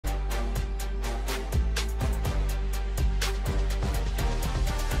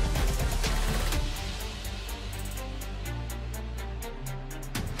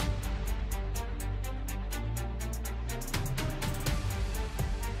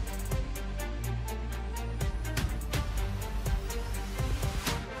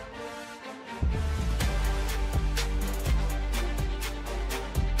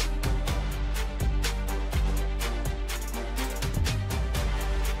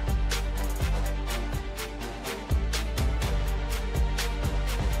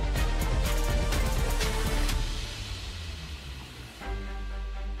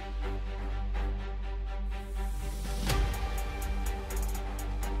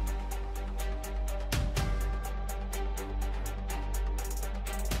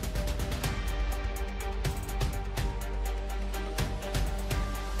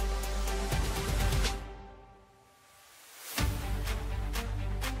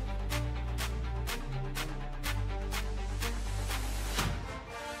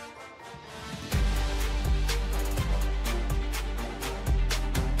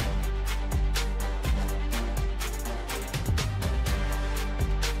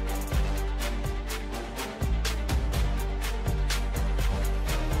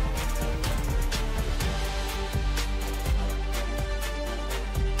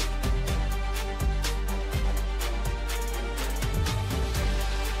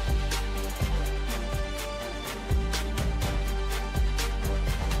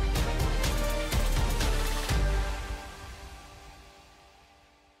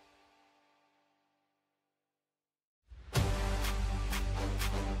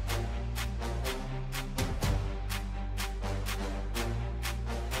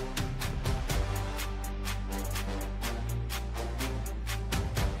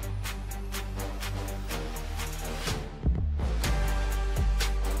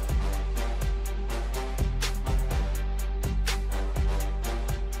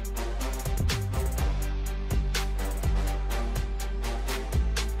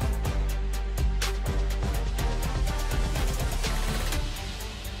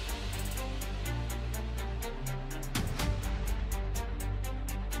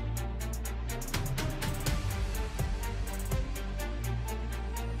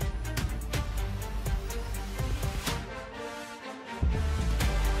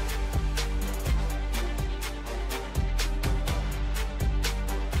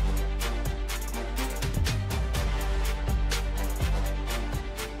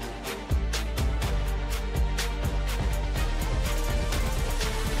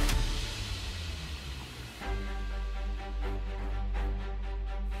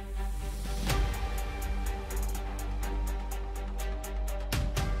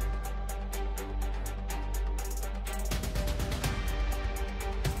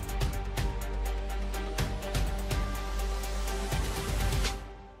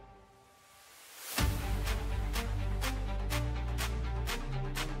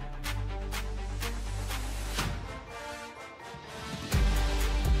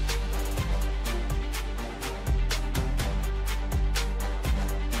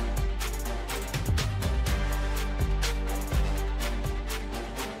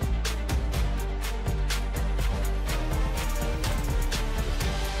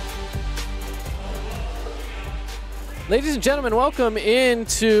Ladies and gentlemen, welcome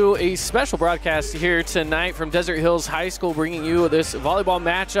into a special broadcast here tonight from Desert Hills High School, bringing you this volleyball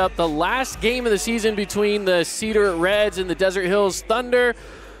matchup, the last game of the season between the Cedar Reds and the Desert Hills Thunder.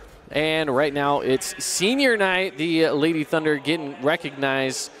 And right now it's senior night. The Lady Thunder getting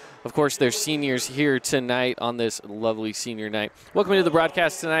recognized. Of course, they're seniors here tonight on this lovely senior night. Welcome to the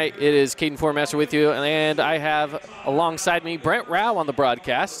broadcast tonight. It is Caden Formaster with you, and I have alongside me Brent Rao on the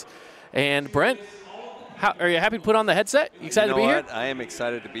broadcast. And Brent, are you happy to put on the headset? You excited to be here? I am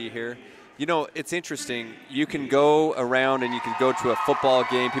excited to be here. You know, it's interesting. You can go around and you can go to a football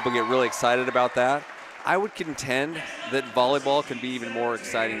game. People get really excited about that. I would contend that volleyball can be even more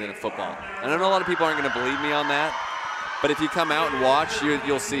exciting than football. And I know a lot of people aren't going to believe me on that, but if you come out and watch,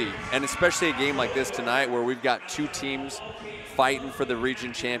 you'll see. And especially a game like this tonight where we've got two teams fighting for the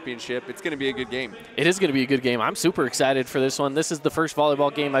region championship, it's going to be a good game. It is going to be a good game. I'm super excited for this one. This is the first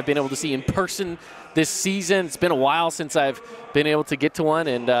volleyball game I've been able to see in person this season. It's been a while since I've been able to get to one,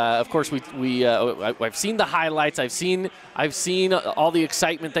 and of course I've seen the highlights. I've seen all the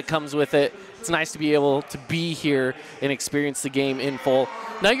excitement that comes with it. It's nice to be able to be here and experience the game in full.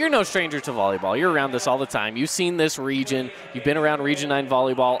 Now, you're no stranger to volleyball. You're around this all the time. You've seen this region. You've been around Region 9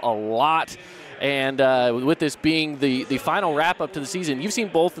 volleyball a lot. And with this being the final wrap-up to the season, you've seen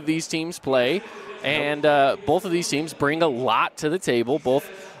both of these teams play, and both of these teams bring a lot to the table.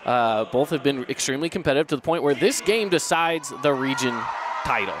 Both have been extremely competitive to the point where this game decides the region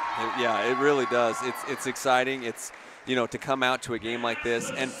title. Yeah, it really does. It's exciting. It's, you know, to come out to a game like this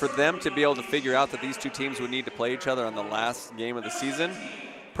and for them to be able to figure out that these two teams would need to play each other on the last game of the season.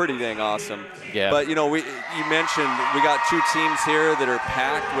 Pretty dang awesome. Yeah. But, you know, you mentioned we got two teams here that are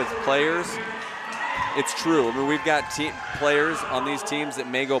packed with players. It's true. I mean, we've got players on these teams that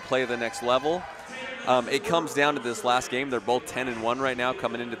may go play the next level. It comes down to this last game. They're both 10-1 right now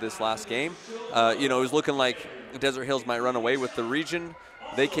coming into this last game. You know, it was looking like Desert Hills might run away with the region.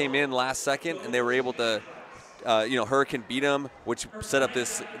 They came in last second, and they were able to, you know, Hurricane beat them, which set up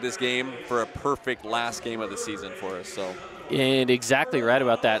this game for a perfect last game of the season for us. So. And exactly right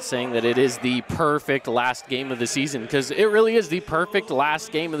about that, saying that it is the perfect last game of the season, because it really is the perfect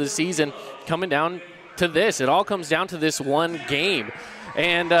last game of the season coming down to this. It all comes down to this one game.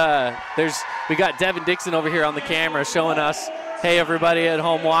 And we got Devin Dixon over here on the camera showing us, hey, everybody at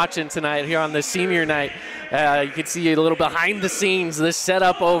home watching tonight here on the senior night. You can see a little behind the scenes, this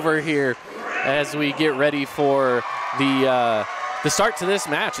setup over here as we get ready for the start to this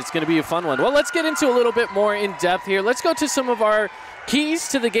match. It's going to be a fun one. Well, let's get into a little bit more in depth here. Let's go to some of our keys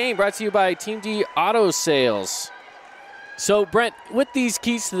to the game, brought to you by Team D Auto Sales. So, Brent, with these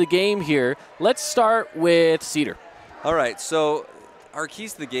keys to the game here, let's start with Cedar. All right, so our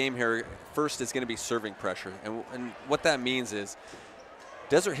keys to the game here, first is going to be serving pressure. And what that means is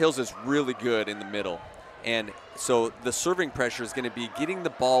Desert Hills is really good in the middle. And so the serving pressure is going to be getting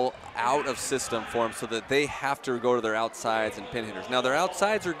the ball out of system for them so that they have to go to their outsides and pin hitters. Now, their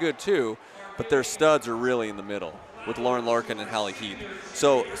outsides are good too, but their studs are really in the middle with Lauren Larkin and Hallie Heath.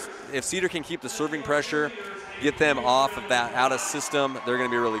 So if Cedar can keep the serving pressure, get them off of that out of system, they're going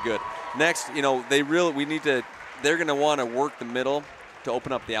to be really good. Next, you know, they're going to want to work the middle to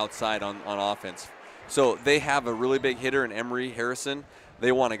open up the outside on offense. So they have a really big hitter in Emery Harrison.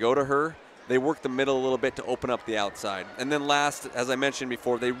 They want to go to her. They work the middle a little bit to open up the outside. And then last, as I mentioned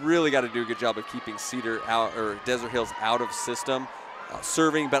before, they really got to do a good job of keeping Cedar out, or Desert Hills out of system,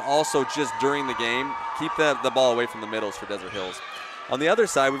 serving, but also just during the game, keep the ball away from the middles for Desert Hills. On the other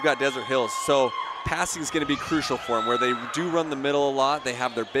side, we've got Desert Hills. So passing is going to be crucial for them, where they do run the middle a lot. They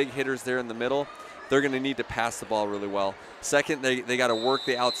have their big hitters there in the middle. They're going to need to pass the ball really well. Second, they got to work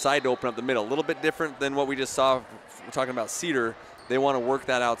the outside to open up the middle. A little bit different than what we just saw. We're talking about Cedar. They want to work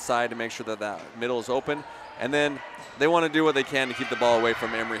that outside to make sure that that middle is open. And then they want to do what they can to keep the ball away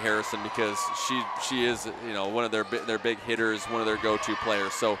from Emery Harrison, because she is, you know, one of their big hitters, one of their go-to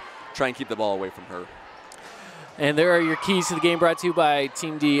players. So try and keep the ball away from her. And there are your keys to the game, brought to you by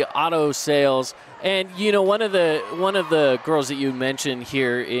Team D Auto Sales. And you know, one of the girls that you mentioned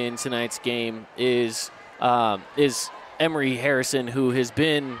here in tonight's game is Emery Harrison, who has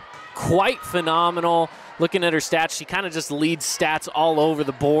been quite phenomenal. Looking at her stats, she kind of just leads stats all over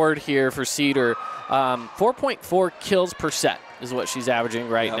the board here for Cedar. 4.4 kills per set is what she's averaging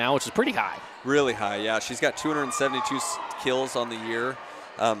right now, which is pretty high. Really high, yeah. She's got 272 kills on the year,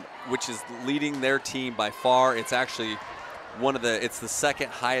 which is leading their team by far. It's actually it's the second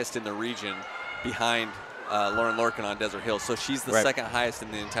highest in the region behind Lauren Larkin on Desert Hills. So she's the second highest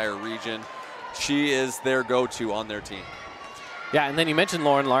in the entire region. She is their go-to on their team. Yeah, and then you mentioned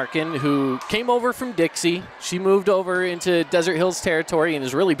Lauren Larkin, who came over from Dixie. She moved over into Desert Hills territory and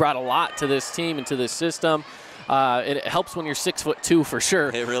has really brought a lot to this team and to this system. It helps when you're 6'2" for sure.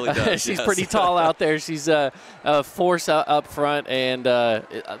 It really does. She's yes. pretty tall out there. She's a force up front, and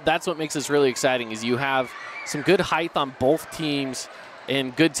that's what makes this really exciting is you have some good height on both teams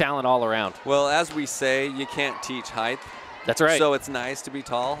and good talent all around. Well, as we say, you can't teach height. That's right. So it's nice to be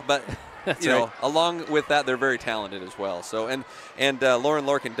tall, but you know, along with that, they're very talented as well. So and Lauren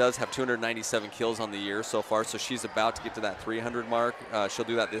Lorcan does have 297 kills on the year so far, so she's about to get to that 300 mark. She'll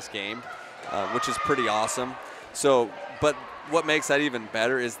do that this game, which is pretty awesome. So, but what makes that even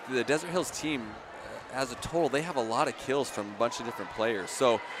better is the Desert Hills team, as a total, they have a lot of kills from a bunch of different players.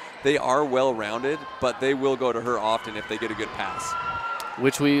 So they are well-rounded, but they will go to her often if they get a good pass.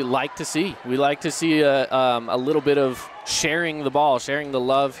 Which we like to see. We like to see a little bit of sharing the ball, sharing the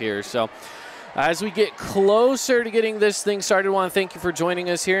love here. So as we get closer to getting this thing started, I want to thank you for joining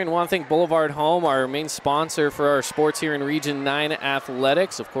us here, and want to thank Boulevard Home, our main sponsor for our sports here in Region 9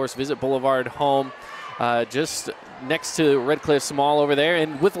 athletics. Of course, visit Boulevard Home just next to Red Cliffs Mall over there,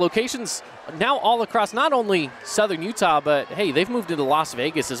 and with locations now all across not only southern Utah, but hey, they've moved into Las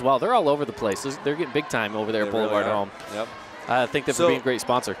Vegas as well. They're all over the place. They're getting big time over there at Boulevard Home. Yep. I think that for being a great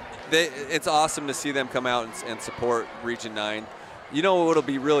sponsor. It's awesome to see them come out and support Region 9. You know what'll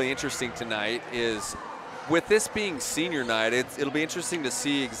be really interesting tonight is, with this being senior night, it'll be interesting to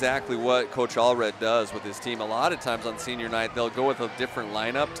see exactly what Coach Allred does with his team. A lot of times on senior night, they'll go with a different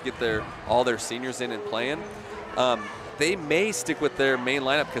lineup to get all their seniors in and playing. They may stick with their main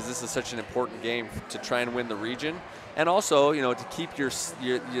lineup because this is such an important game to try and win the region, and also, you know, to keep your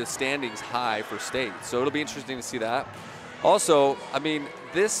standings high for state. So it'll be interesting to see that. Also, I mean,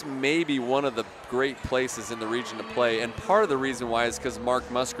 this may be one of the great places in the region to play, and part of the reason why is because Mark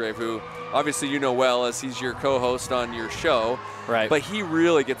Musgrave, who obviously you know well as he's your co-host on your show, right? But he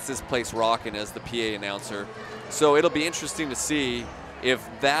really gets this place rocking as the PA announcer. So it'll be interesting to see if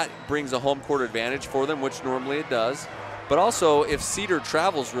that brings a home court advantage for them, which normally it does. But also, if Cedar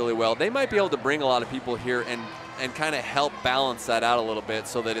travels really well, they might be able to bring a lot of people here and kind of help balance that out a little bit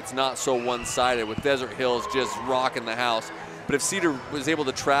so that it's not so one-sided with Desert Hills just rocking the house. But if Cedar was able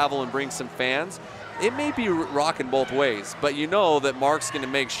to travel and bring some fans, it may be rocking both ways. But you know that Mark's going to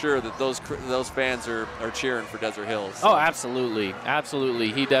make sure that those fans are cheering for Desert Hills. Oh, absolutely.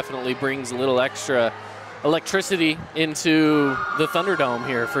 Absolutely. He definitely brings a little extra electricity into the Thunderdome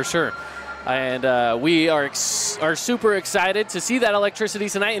here for sure. And we are super excited to see that electricity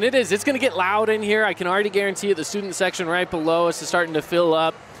tonight. And it's going to get loud in here. I can already guarantee it. The student section right below us is starting to fill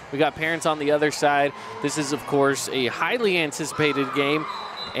up. We got parents on the other side. This is, of course, a highly anticipated game,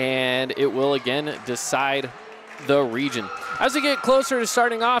 and it will, again, decide the region. As we get closer to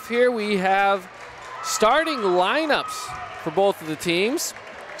starting off here, we have starting lineups for both of the teams.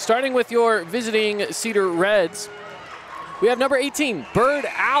 Starting with your visiting Cedar Reds, we have number 18, Bird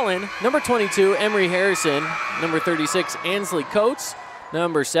Allen, number 22, Emery Harrison, number 36, Ansley Coates,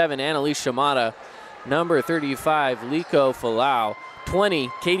 number 7, Annalise Shamata, number 35, Liko Falau, 20,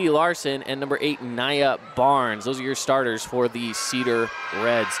 Katie Larson, and number 8, Naya Barnes. Those are your starters for the Cedar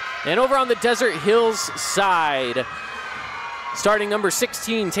Reds. And over on the Desert Hills side, starting number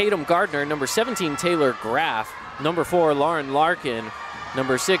 16, Tatum Gardner, number 17, Taylor Graff, number 4, Lauren Larkin,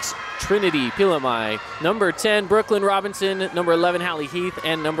 number 6, Trinity Pilamai, number 10, Brooklyn Robinson, number 11, Hallie Heath,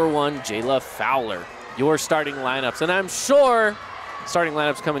 and number 1, Jayla Fowler. Your starting lineups. And I'm sure starting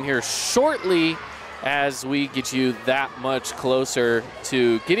lineups coming here shortly as we get you that much closer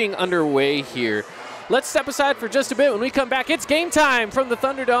to getting underway here. Let's step aside for just a bit. When we come back, it's game time from the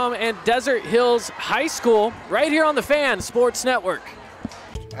Thunderdome and Desert Hills High School right here on the Fan Sports Network.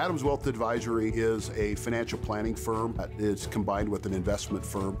 Adams Wealth Advisory is a financial planning firm that is combined with an investment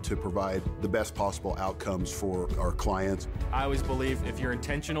firm to provide the best possible outcomes for our clients. I always believe if you're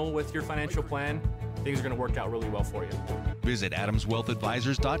intentional with your financial plan, things are going to work out really well for you. Visit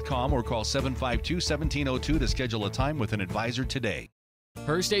AdamsWealthAdvisors.com or call 752-1702 to schedule a time with an advisor today.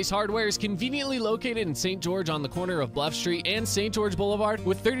 First Ace Hardware is conveniently located in St. George on the corner of Bluff Street and St. George Boulevard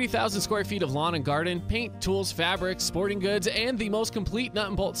with 30,000 square feet of lawn and garden, paint, tools, fabrics, sporting goods, and the most complete nut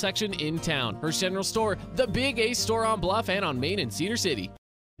and bolt section in town. Hearst General Store, the Big Ace store on Bluff and on Main in Cedar City.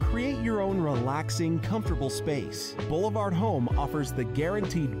 Create your own relaxing, comfortable space. Boulevard Home offers the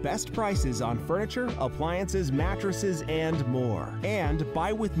guaranteed best prices on furniture, appliances, mattresses, and more. And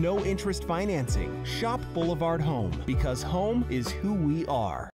buy with no interest financing. Shop Boulevard Home, because home is who we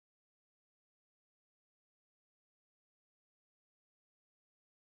are.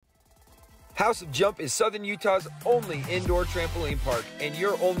 House of Jump is Southern Utah's only indoor trampoline park and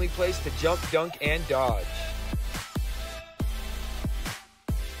your only place to jump, dunk, and dodge.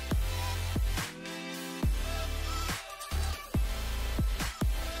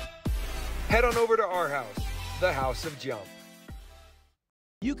 Head on over to our house. the House of Jump.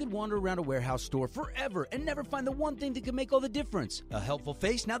 You could wander around a warehouse store forever and never find the one thing that could make all the difference. A helpful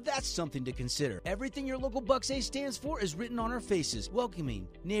face? Now that's something to consider. Everything your local Bucks A stands for is written on our faces. Welcoming,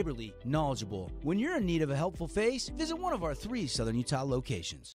 neighborly, knowledgeable. When you're in need of a helpful face, visit one of our 3 Southern Utah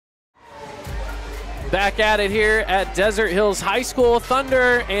locations. Back at it here at Desert Hills High School.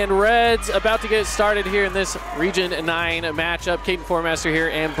 Thunder and Reds about to get started here in this Region 9 matchup. Caden Formaster here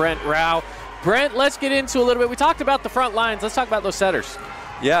and Brent Rao. Brent, let's get into a little bit. We talked about the front lines. Let's talk about those setters.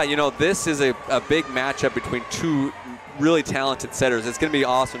 Yeah, you know, this is a big matchup between 2 really talented setters. It's going to be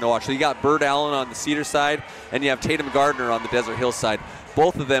awesome to watch. So you got Bird Allen on the Cedar side, and you have Tatum Gardner on the Desert Hills side.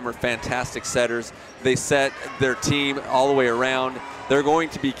 Both of them are fantastic setters. They set their team all the way around. They're going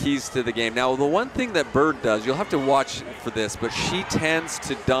to be keys to the game. Now, the one thing that Bird does, you'll have to watch for this, but she tends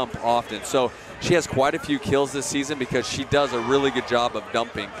to dump often. So she has quite a few kills this season because she does a really good job of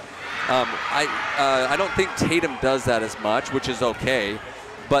dumping. I don't think Tatum does that as much, which is okay.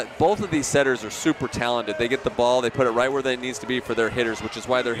 But both of these setters are super talented. They get the ball, they put it right where it needs to be for their hitters, which is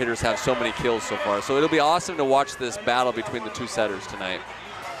why their hitters have so many kills so far. So it'll be awesome to watch this battle between the 2 setters tonight.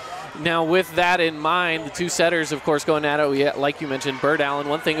 Now, with that in mind, the 2 setters, of course, going at it, like you mentioned, Bird Allen.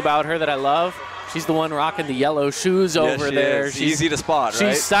 One thing about her that I love, she's the one rocking the yellow shoes over there. She's easy to spot,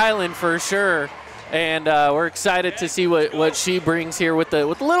 right? She's styling for sure. And we're excited to see what she brings here with a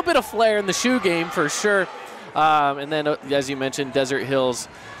little bit of flair in the shoe game for sure. And then, as you mentioned, Desert Hills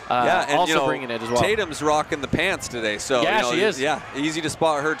also bringing it as well. Tatum's rocking the pants today, so yeah, she is. Yeah, easy to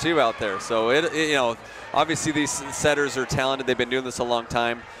spot her too out there. So obviously these setters are talented. They've been doing this a long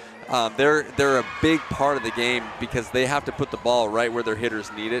time. They're a big part of the game because they have to put the ball right where their hitters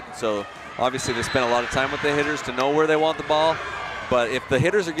need it. So obviously they spend a lot of time with the hitters to know where they want the ball. But if the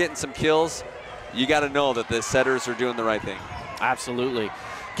hitters are getting some kills, you got to know that the setters are doing the right thing. Absolutely.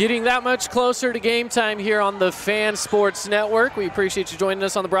 Getting that much closer to game time here on the Fan Sports Network. We appreciate you joining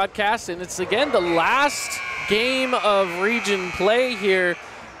us on the broadcast. And it's, again, the last game of region play here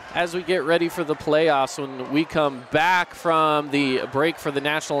as we get ready for the playoffs. When we come back from the break for the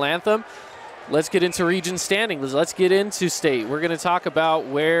national anthem, let's get into region standings. Let's get into state. We're going to talk about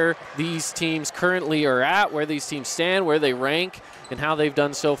where these teams currently are at, where these teams stand, where they rank, and how they've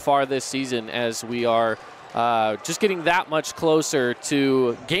done so far this season as we are just getting that much closer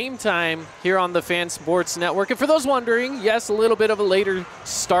to game time here on the Fan Sports Network. And for those wondering, yes, a little bit of a later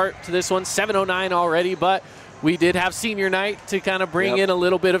start to this one, 7:09 already, but we did have senior night to kind of bring in a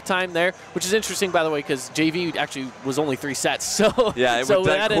little bit of time there, which is interesting, by the way, because JV actually was only 3 sets. So yeah, it so went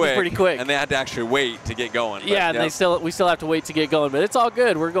that ended pretty quick. And they had to actually wait to get going. Yeah, and we still have to wait to get going, but it's all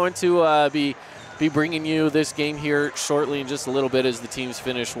good. We're going to be bringing you this game here shortly in just a little bit as the teams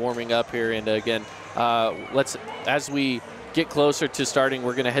finish warming up here. And again, as we get closer to starting,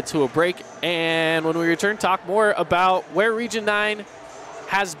 we're going to head to a break. And when we return, talk more about where Region 9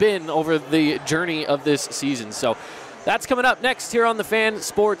 has been over the journey of this season. So that's coming up next here on the Fan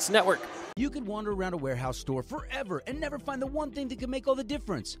Sports Network. You could wander around a warehouse store forever and never find the one thing that could make all the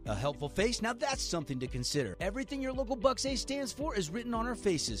difference. A helpful face? Now that's something to consider. Everything your local Bucks A stands for is written on our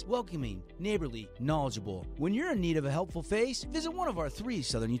faces. Welcoming, neighborly, knowledgeable. When you're in need of a helpful face, visit one of our 3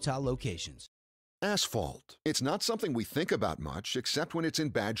 Southern Utah locations. Asphalt. It's not something we think about much, except when it's in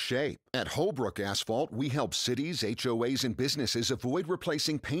bad shape. At Holbrook Asphalt, we help cities, HOAs, and businesses avoid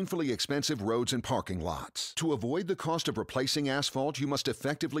replacing painfully expensive roads and parking lots. To avoid the cost of replacing asphalt, you must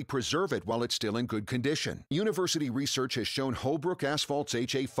effectively preserve it while it's still in good condition. University research has shown Holbrook Asphalt's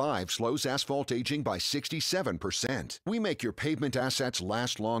HA5 slows asphalt aging by 67%. We make your pavement assets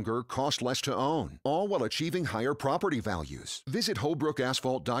last longer, cost less to own, all while achieving higher property values. Visit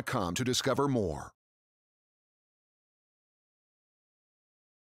holbrookasphalt.com to discover more.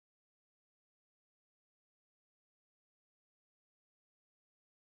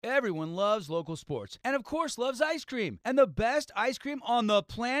 Everyone loves local sports, and of course loves ice cream. And the best ice cream on the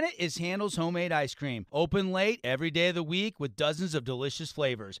planet is Handel's Homemade Ice Cream. Open late every day of the week with dozens of delicious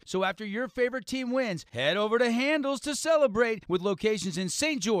flavors. So after your favorite team wins, head over to Handel's to celebrate with locations in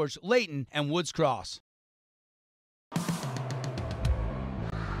St. George, Layton, and Woods Cross.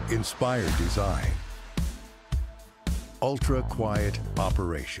 Inspired design. Ultra-quiet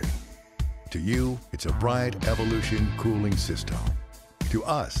operation. To you, it's a Bryant Evolution cooling system. To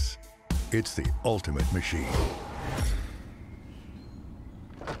us, it's the ultimate machine.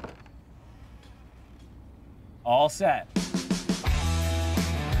 All set.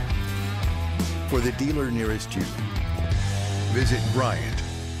 For the dealer nearest you, visit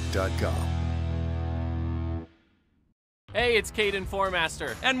Bryant.com. Hey, Hey, it's Caden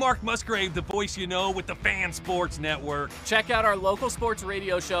Formaster. And Mark Musgrave, the voice you know with the Fan Sports Network. Check out our local sports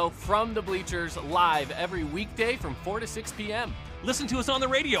radio show From the Bleachers live every weekday from 4 to 6 p.m. Listen to us on the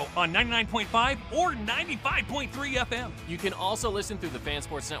radio on 99.5 or 95.3 FM. You can also listen through the Fan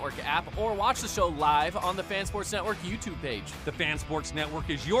Sports Network app or watch the show live on the Fan Sports Network YouTube page. The Fan Sports Network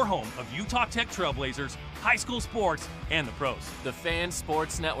is your home of Utah Tech Trailblazers, high school sports, and the pros. The Fan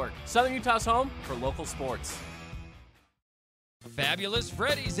Sports Network, Southern Utah's home for local sports. Fabulous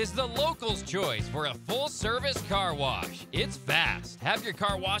Freddy's is the locals' choice for a full-service car wash. It's fast. Have your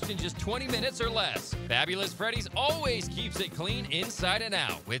car washed in just 20 minutes or less. Fabulous Freddy's always keeps it clean inside and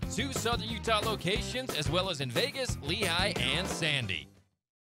out with 2 Southern Utah locations as well as in Vegas, Lehigh, and Sandy.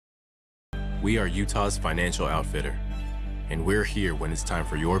 We are Utah's financial outfitter, and we're here when it's time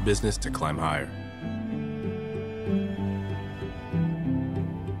for your business to climb higher.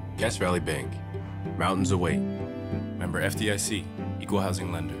 Cache Valley Bank, mountains await. Member FDIC, Equal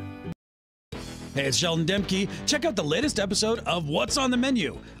Housing Lender. Hey, it's Sheldon Demke. Check out the latest episode of What's on the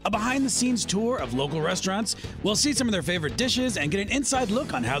Menu, a behind-the-scenes tour of local restaurants. We'll see some of their favorite dishes and get an inside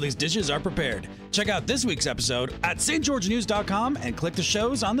look on how these dishes are prepared. Check out this week's episode at stgeorgenews.com and click the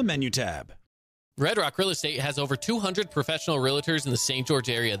shows on the menu tab. Red Rock Real Estate has over 200 professional realtors in the St. George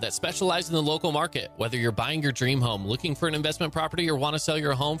area that specialize in the local market. Whether you're buying your dream home, looking for an investment property, or want to sell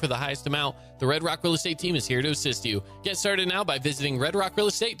your home for the highest amount, the Red Rock Real Estate team is here to assist you. Get started now by visiting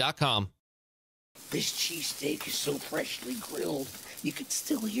redrockrealestate.com. This cheesesteak is so freshly grilled, you can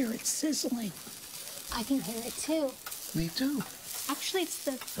still hear it sizzling. I can hear it too. Me too. Actually, it's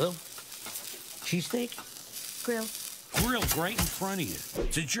the Cheesesteak? grill. Grilled right in front of you.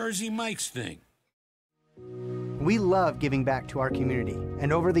 It's a Jersey Mike's thing. We love giving back to our community,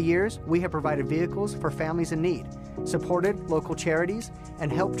 and over the years, we have provided vehicles for families in need, supported local charities,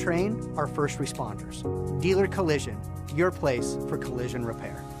 and helped train our first responders. Dealer Collision, your place for collision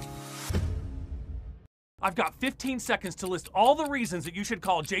repair. I've got 15 seconds to list all the reasons that you should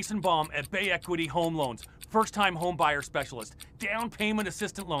call Jason Baum at Bay Equity Home Loans. First-time home buyer specialist, down payment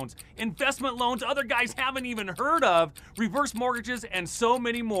assistant loans, investment loans other guys haven't even heard of, reverse mortgages, and so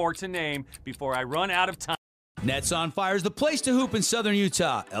many more to name before I run out of time. Nets on Fire is the place to hoop in Southern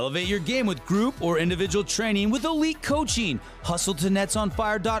Utah. Elevate your game with group or individual training with elite coaching. Hustle to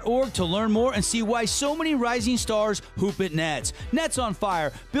netsonfire.org to learn more and see why so many rising stars hoop at Nets. Nets on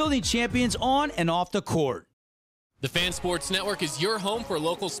Fire, building champions on and off the court. The Fan Sports Network is your home for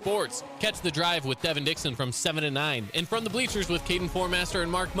local sports. Catch The Drive with Devin Dixon from 7 to 9, and From the Bleachers with Caden Formaster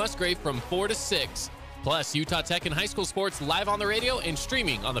and Mark Musgrave from 4 to 6. Plus, Utah Tech and high school sports live on the radio and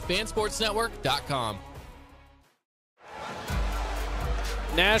streaming on the fansportsnetwork.com.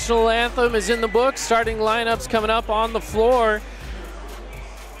 National anthem is in the books. Starting lineups coming up on the floor.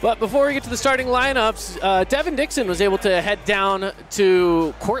 But before we get to the starting lineups, Devin Dixon was able to head down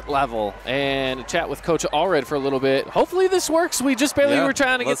to court level and chat with Coach Allred for a little bit. Hopefully this works. We just barely were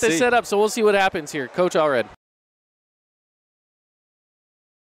trying to get this set up, so we'll see what happens here. Coach Allred.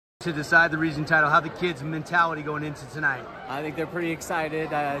 To decide the region title, how the kids' mentality going into tonight? I think they're pretty excited.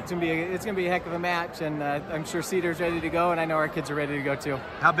 It's gonna be a heck of a match, and I'm sure Cedar's ready to go, and I know our kids are ready to go too.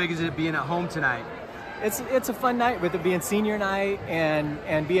 How big is it being at home tonight? It's a fun night with it being senior night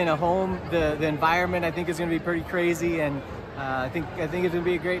and being at home. The environment I think is gonna be pretty crazy, and I think it's gonna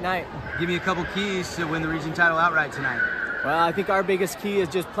be a great night. Give me a couple keys to win the region title outright tonight. Well, I think our biggest key is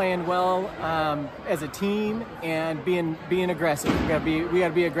just playing well as a team and being aggressive. We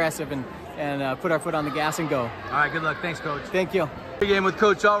gotta be aggressive and put our foot on the gas and go. All right, good luck. Thanks, Coach. Thank you. Big game with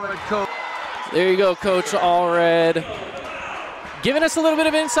Coach Allred. There you go, Coach Allred, giving us a little bit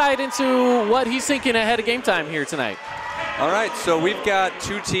of insight into what he's thinking ahead of game time here tonight. All right, so we've got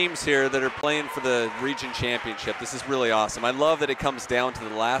 2 teams here that are playing for the region championship. This is really awesome. I love that it comes down to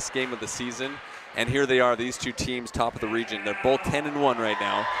the last game of the season. And here they are, these 2 teams, top of the region. They're both 10-1 right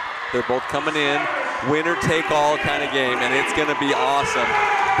now. They're both coming in, winner-take-all kind of game, and it's going to be awesome.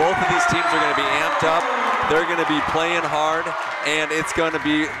 Both of these teams are going to be amped up. They're going to be playing hard, and it's going to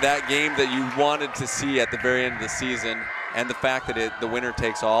be that game that you wanted to see at the very end of the season. And the fact that the winner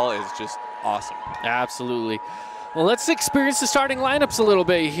takes all is just awesome. Absolutely. Well, let's experience the starting lineups a little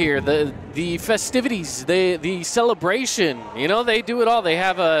bit here. The festivities, the celebration. You know, they do it all. They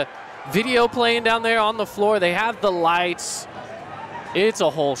have a video playing down there on the floor. They have the lights. It's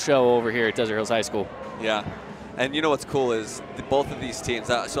a whole show over here at Desert Hills High School. Yeah. And you know what's cool is both of these teams,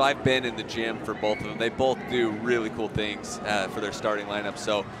 so I've been in the gym for both of them. They both do really cool things for their starting lineup.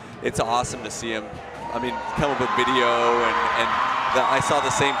 So it's awesome to see them, come up with video. And I saw the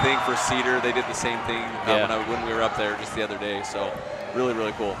same thing for Cedar. They did the same thing when we were up there just the other day. So really,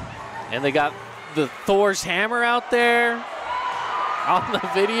 really cool. And they got the Thor's hammer out there. on the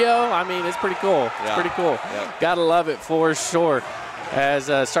video. I mean, it's pretty cool. It's pretty cool. Yep. Gotta love it for sure. As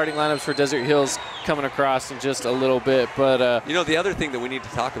starting lineups for Desert Hills coming across in just a little bit. But you know, the other thing that we need to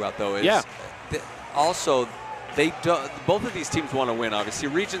talk about, though, is also both of these teams want to win, obviously.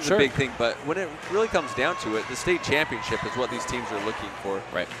 Region's a big thing, but when it really comes down to it, the state championship is what these teams are looking for.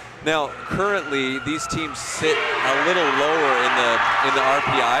 Right. Now, currently, these teams sit a little lower in the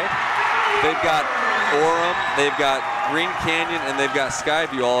RPI. They've got Orem, they've got Green Canyon, and they've got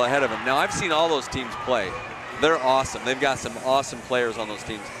Skyview all ahead of them. Now, I've seen all those teams play. They're awesome. They've got some awesome players on those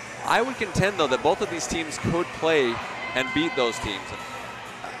teams. I would contend, though, that both of these teams could play and beat those teams.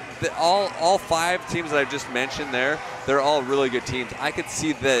 All 5 teams that I've just mentioned there, they're all really good teams. I could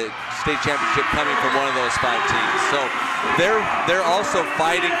see the state championship coming from one of those 5 teams. So they're also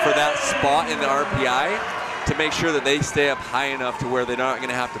fighting for that spot in the RPI to make sure that they stay up high enough to where they're not going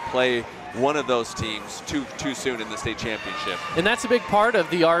to have to play one of those teams too soon in the state championship. And that's a big part of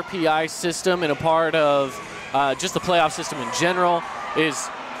the RPI system and a part of just the playoff system in general is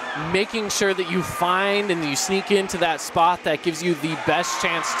making sure that you find and you sneak into that spot that gives you the best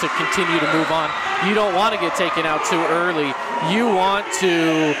chance to continue to move on. You don't want to get taken out too early. You want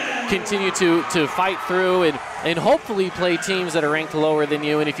to continue to fight through and hopefully play teams that are ranked lower than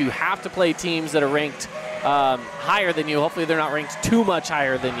you. And if you have to play teams that are ranked higher than you, hopefully they're not ranked too much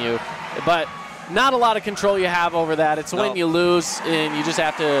higher than you. But not a lot of control you have over that. It's when you lose, and you just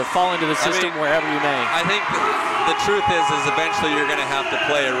have to fall into the system wherever you may. I think the truth is eventually you're going to have to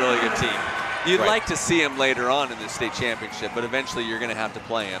play a really good team. You'd like to see them later on in the state championship, but eventually you're going to have to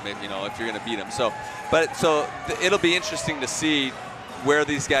play them if you're going to beat them. So it'll be interesting to see where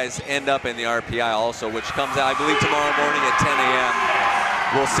these guys end up in the RPI also, which comes out, I believe, tomorrow morning at 10 a.m.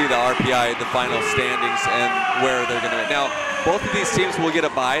 We'll see the RPI, the final standings, and where they're going to be. Now, both of these teams will get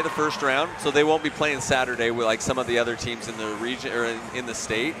a bye the first round, so they won't be playing Saturday with like some of the other teams in the region or in the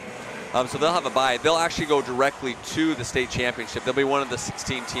state. So they'll have a bye. They'll actually go directly to the state championship. They'll be one of the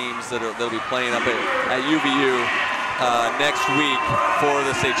 16 teams that'll be playing up at UVU next week for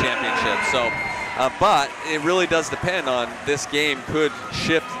the state championship. So, but it really does depend on this game could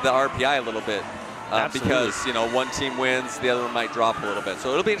shift the RPI a little bit because one team wins, the other one might drop a little bit. So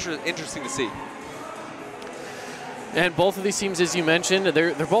it'll be interesting to see. And both of these teams, as you mentioned,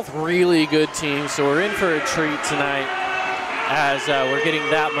 they're both really good teams. So we're in for a treat tonight as we're getting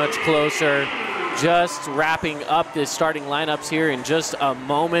that much closer. Just wrapping up the starting lineups here in just a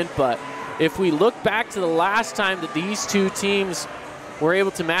moment. But if we look back to the last time that these two teams were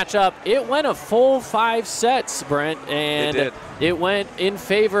able to match up, it went a full 5 sets, Brent. And it went in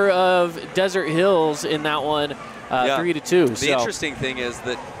favor of Desert Hills in that one, 3-2. The interesting thing is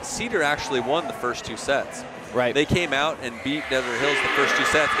that Cedar actually won the first 2 sets. Right. They came out and beat Desert Hills the first 2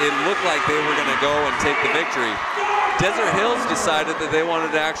 sets. It looked like they were going to go and take the victory. Desert Hills decided that they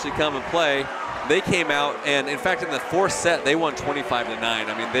wanted to actually come and play. They came out, and in fact, in the 4th set, they won 25-9.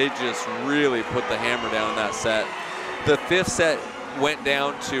 I mean, they just really put the hammer down in that set. The 5th set went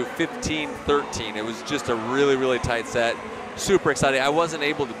down to 15-13. It was just a really, really tight set. Super exciting. I wasn't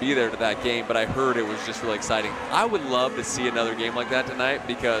able to be there to that game, but I heard it was just really exciting. I would love to see another game like that tonight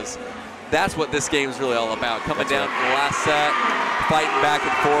because that's what this game is really all about. Coming down to the last set, fighting back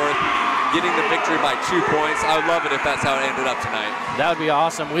and forth, getting the victory by 2 points. I would love it if that's how it ended up tonight. That would be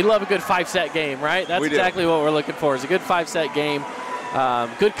awesome. We love a good 5-set game, right? That's exactly what we're looking for, is a good 5-set game.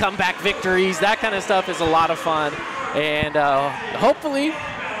 Good comeback victories. That kind of stuff is a lot of fun. And hopefully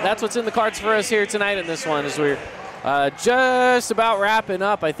that's what's in the cards for us here tonight in this one as we're just about wrapping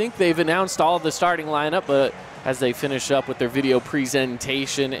up. I think they've announced all of the starting lineup, but as they finish up with their video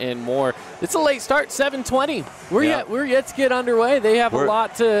presentation and more. It's a late start, 7:20. We're yet to get underway. They have a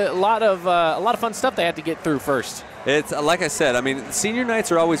lot of fun stuff they had to get through first. It's like I said. I mean, senior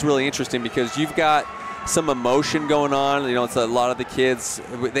nights are always really interesting because you've got some emotion going on. It's a lot of the kids.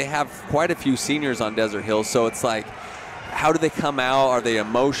 They have quite a few seniors on Desert Hills, so it's like, how do they come out? Are they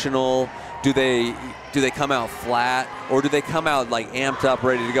emotional? Do they come out flat, or do they come out like amped up,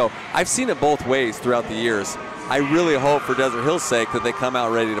 ready to go? I've seen it both ways throughout the years. I really hope for Desert Hills' sake that they come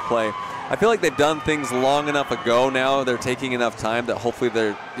out ready to play. I feel like they've done things long enough ago now. They're taking enough time that hopefully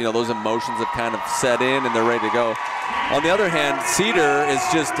those emotions have kind of set in and they're ready to go. On the other hand, Cedar is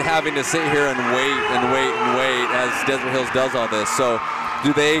just having to sit here and wait as Desert Hills does all this. So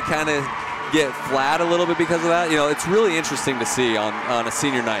do they kind of get flat a little bit because of that? It's really interesting to see on a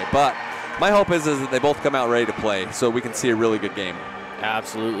senior night. But my hope is that they both come out ready to play so we can see a really good game.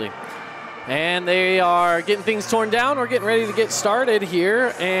 Absolutely. And they are getting things torn down. We're getting ready to get started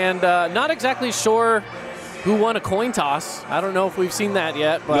here. And not exactly sure who won a coin toss. I don't know if we've seen that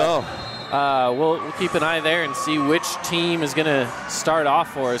yet. But no. we'll keep an eye there and see which team is going to start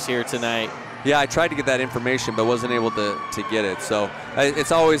off for us here tonight. Yeah, I tried to get that information, but wasn't able to get it. So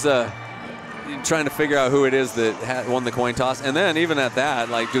it's always trying to figure out who it is that won the coin toss. And then even at that,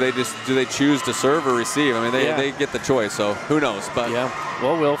 like, do they choose to serve or receive? I mean, they get the choice, so who knows? But yeah,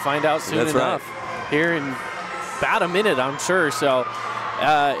 well, we'll find out soon enough. Right. Here in about a minute, I'm sure. So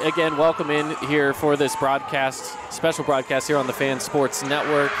again, welcome in here for this broadcast, special broadcast here on the Fan Sports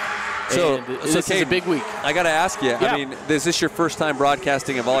Network. So this is a big week. I got to ask you, yeah. I mean, is this your first time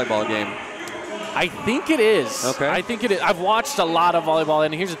broadcasting a volleyball game? I think it is. Okay. I think it is. I've watched a lot of volleyball,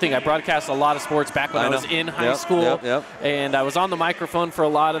 and here's the thing. I broadcast a lot of sports back when I was in high school, and I was on the microphone for a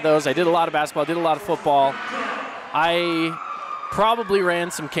lot of those. I did a lot of basketball, did a lot of football. I probably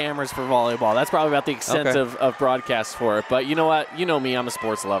ran some cameras for volleyball. That's probably about the extent of broadcasts for it. But you know what? You know me. I'm a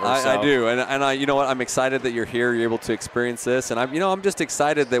sports lover. I do. And I, you know what? I'm excited that you're here. You're able to experience this. And I'm just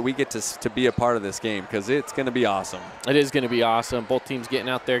excited that we get to be a part of this game because it's going to be awesome. It is going to be awesome. Both teams getting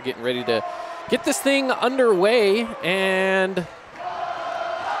out there, getting ready to get this thing underway and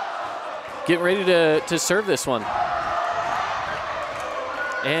getting ready to serve this one.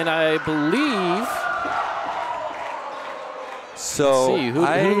 And I believe. So let's see,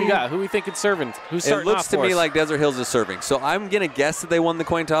 who do we got? Who we think is serving? Who's starting off? It looks to me like Desert Hills is serving. So I'm going to guess that they won the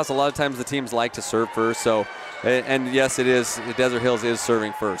coin toss. A lot of times the teams like to serve first. So, and yes, it is. Desert Hills is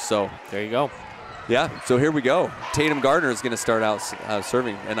serving first. So there you go. Yeah. So here we go. Tatum Gardner is going to start out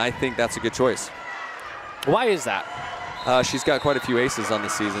serving, and I think that's a good choice. Why is that? She's got quite a few aces on the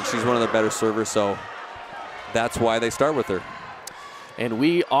season. She's one of the better servers, so that's why they start with her. And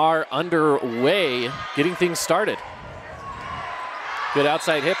we are underway, getting things started. Good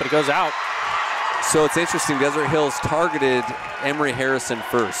outside hit, but it goes out. So it's interesting. Desert Hills targeted Emory Harrison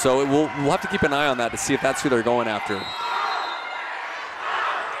first. So we'll have to keep an eye on that to see if that's who they're going after.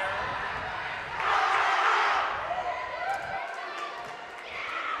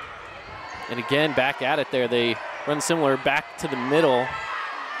 And again, back at it there. They run similar back to the middle.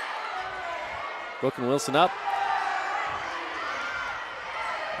 Brooke and Wilson up.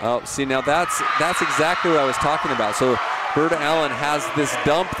 Oh, see, now that's exactly what I was talking about. So Berta Allen has this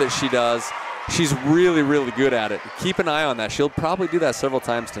dump that she does. She's really, really good at it. Keep an eye on that. She'll probably do that several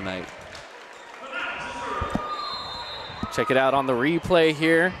times tonight. Check it out on the replay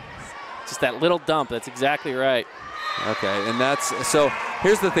here. Just that little dump. That's exactly right. Okay, and so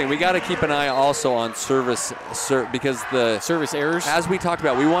here's the thing. We got to keep an eye also on service because the service errors. As we talked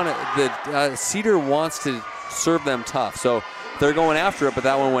about, we want Cedar wants to serve them tough. So they're going after it, but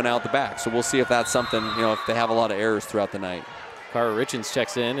that one went out the back. So we'll see if that's something, if they have a lot of errors throughout the night. Cara Richens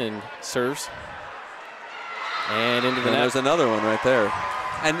checks in and serves. And into the net. There's another one right there.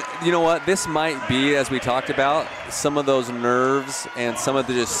 And you know what? This might be, as we talked about, some of those nerves and some of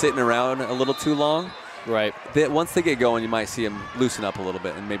the just sitting around a little too long. Right. Once they get going, you might see them loosen up a little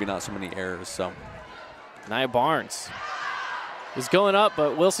bit and maybe not so many errors. So, Nia Barnes is going up,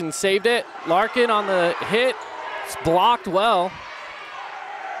 but Wilson saved it. Larkin on the hit. It's blocked well.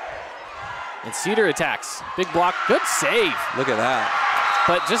 And Cedar attacks. Big block. Good save. Look at that.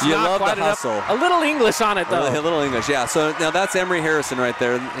 But just you not love quite the hustle. Enough. A little English on it, though. A little English, yeah. So now that's Emory Harrison right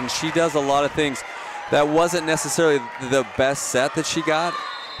there, and she does a lot of things. That wasn't necessarily the best set that she got,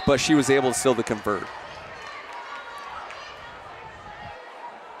 but she was able still to convert.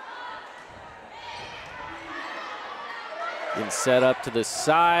 Getting set up to the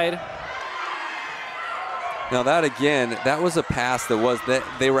side. Now that again, that was a pass that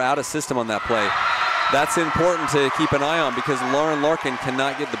they were out of system on that play. That's important to keep an eye on because Lauren Larkin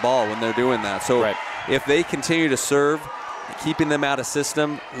cannot get the ball when they're doing that. So if they continue to serve, keeping them out of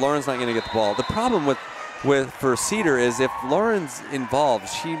system, Lauren's not going to get the ball. The problem for Cedar is if Lauren's involved,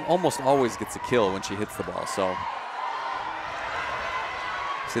 she almost always gets a kill when she hits the ball. So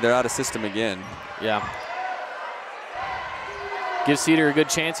see, they're out of system again. Yeah. Give Cedar a good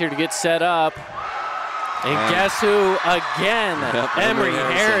chance here to get set up. And guess who again? Yep, Emory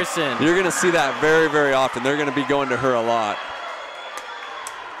Harrison. You're going to see that very, very often. They're going to be going to her a lot.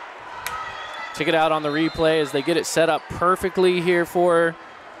 Check it out on the replay as they get it set up perfectly here for her.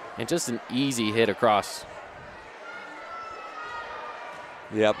 And just an easy hit across.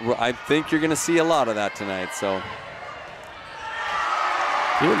 Yep, I think you're going to see a lot of that tonight. So,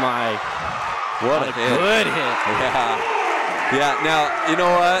 what a good hit. Yeah, now, you know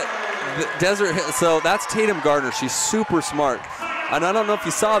what? So that's Tatum Gardner. She's super smart. And I don't know if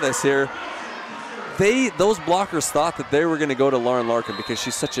you saw this here. Those blockers thought that they were going to go to Lauren Larkin because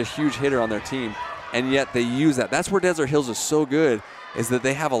she's such a huge hitter on their team, and yet they use that. That's where Desert Hills is so good, is that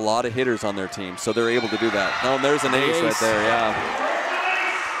they have a lot of hitters on their team, so they're able to do that. Oh, there's an ace right there, yeah.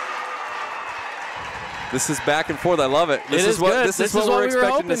 This is back and forth. I love it. This is what we're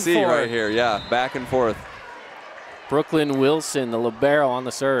expecting to see right here. Yeah, back and forth. Brooklyn Wilson, the libero on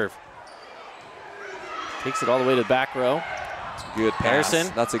the serve. Takes it all the way to the back row. Good pass.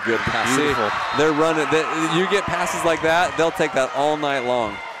 Harrison. That's a good pass. Beautiful. See, they're running. You get passes like that, they'll take that all night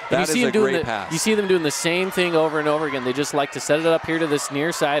long. That is a great pass. You see them doing the same thing over and over again. They just like to set it up here to this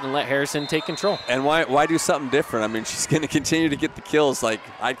near side and let Harrison take control. And why do something different? I mean, she's going to continue to get the kills. Like,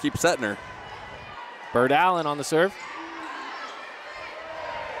 I'd keep setting her. Bird Allen on the serve.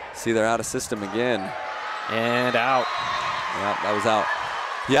 See, they're out of system again. And out. Yeah, that was out.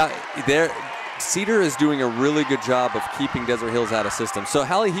 Yeah, Cedar is doing a really good job of keeping Desert Hills out of system. So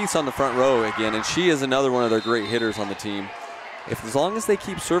Hallie Heath's on the front row again, and she is another one of their great hitters on the team. As long as they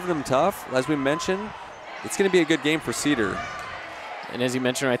keep serving them tough, as we mentioned, it's going to be a good game for Cedar. And as you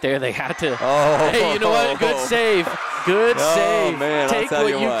mentioned right there, they had to. Oh, hey, you know what? Good save. Good save. Man, take what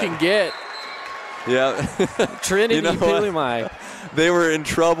you can get. Yeah. Trinity you know Pilimai. They were in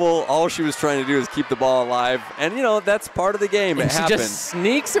trouble. All she was trying to do is keep the ball alive. And, you know, that's part of the game. And it happens. She just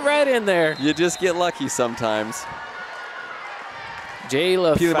sneaks it right in there. You just get lucky sometimes.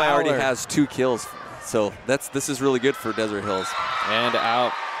 Jayla Pilimai Fowler already has 2 kills. So this is really good for Desert Hills. And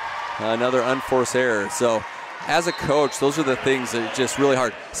out. Another unforced error. So as a coach, those are the things that are just really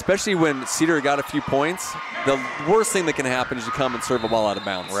hard, especially when Cedar got a few points. The worst thing that can happen is you come and serve a ball out of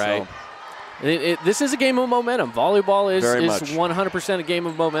bounds. Right. So. This is a game of momentum. Volleyball is 100% a game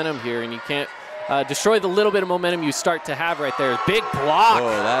of momentum here, and you can't destroy the little bit of momentum you start to have right there. Big block. Oh,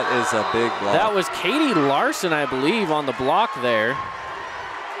 that is a big block. That was Katie Larson, I believe, on the block there.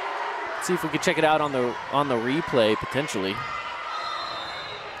 Let's see if we can check it out on the replay potentially.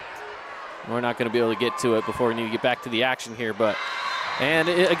 We're not going to be able to get to it before we need to get back to the action here, but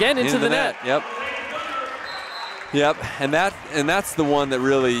again into the net. Yep, and that's the one that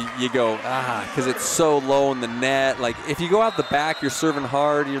really you go, because it's so low in the net. Like, if you go out the back, you're serving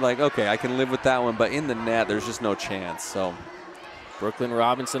hard, you're like, okay, I can live with that one, but in the net, there's just no chance. So, Brooklyn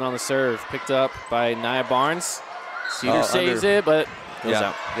Robinson on the serve, picked up by Nia Barnes. Cedar saves it, but goes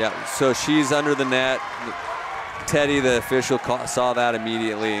out. Yeah, so she's under the net. Teddy, the official, saw that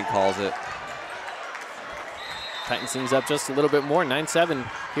immediately and calls it. Tightens things up just a little bit more, 9-7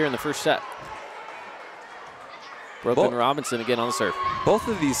 here in the first set. Brooklyn Robinson again on the serve. Both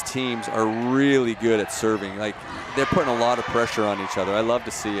of these teams are really good at serving. Like, they're putting a lot of pressure on each other. I love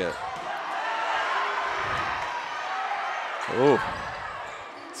to see it. Oh.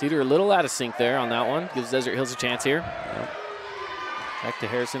 Cedar a little out of sync there on that one. Gives Desert Hills a chance here. Yep. Back to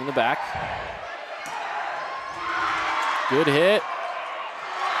Harrison in the back. Good hit.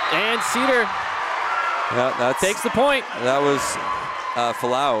 And Cedar takes the point. That was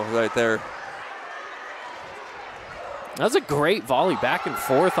Falau right there. That was a great volley back and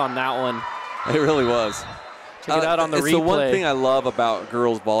forth on that one. It really was. Check it out on the replay. The one thing I love about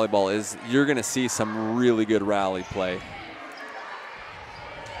girls volleyball is you're going to see some really good rally play.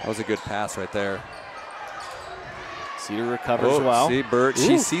 That was a good pass right there. Cedar recovers well. See, Bert,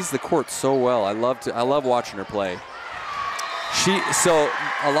 she sees the court so well. I love watching her play. So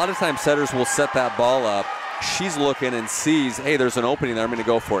a lot of times setters will set that ball up. She's looking and sees, hey, there's an opening there, I'm going to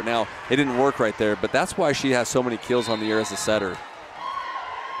go for it. Now, it didn't work right there, but that's why she has so many kills on the year as a setter.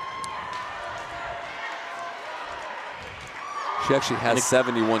 She actually has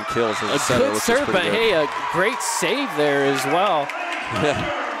 71 kills as a setter. A good serve, but hey, a great save there as well.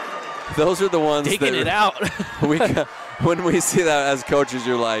 Yeah. Those are the ones taking it out. When we see that as coaches,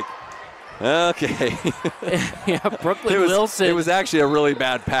 you're like, okay. Yeah, Brooklyn Wilson. It was actually a really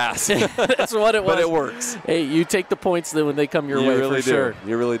bad pass. That's what it was. But it works. Hey, you take the points then when they come your way really for sure.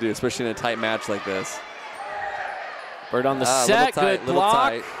 You really do, especially in a tight match like this. Bird on the set, good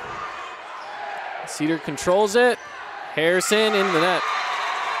block. Cedar controls it. Harrison in the net.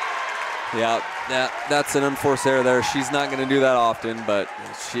 Yeah, that's an unforced error there. She's not going to do that often, but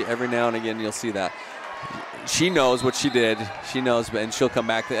every now and again you'll see that. She knows what she did. She knows, and she'll come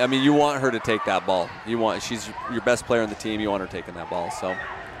back. I mean, you want her to take that ball. She's your best player on the team. You want her taking that ball. So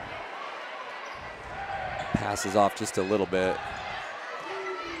passes off just a little bit.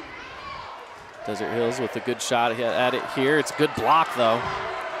 Desert Hills with a good shot at it here. It's a good block though.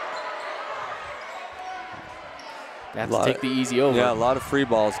 They have to take the easy over. Yeah, a lot of free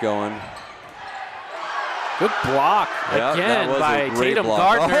balls going. Good block again by Tatum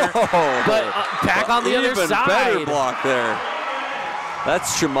Gardner, but back on the other side. Better block there.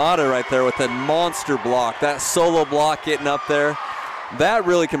 That's Shimada right there with a monster block. That solo block getting up there, that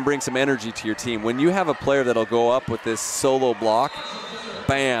really can bring some energy to your team. When you have a player that'll go up with this solo block,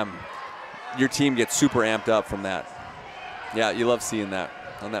 bam, your team gets super amped up from that. Yeah, you love seeing that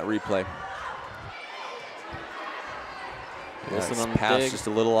on that replay. Wilson on the pass dig. just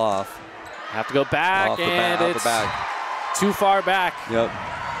a little off. Have to go back, and it's too far back. Yep.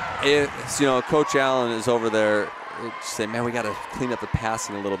 It's, you know, Coach Allen is over there saying, man, we got to clean up the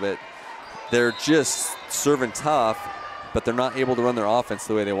passing a little bit. They're just serving tough, but they're not able to run their offense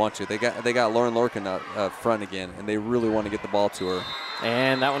the way they want to. They got Lauren Lorcan up front again, and they really want to get the ball to her.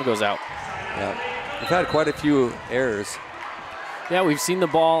 And that one goes out. Yeah. We've had quite a few errors. Yeah, we've seen the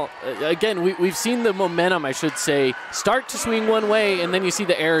ball, again, we've seen the momentum, I should say, start to swing one way, and then you see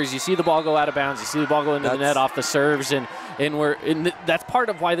the errors. You see the ball go out of bounds. You see the ball go into the net off the serves, and that's part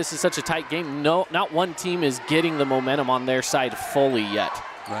of why this is such a tight game. No, not one team is getting the momentum on their side fully yet.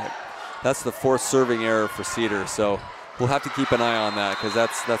 Right. That's the fourth serving error for Cedar, so we'll have to keep an eye on that because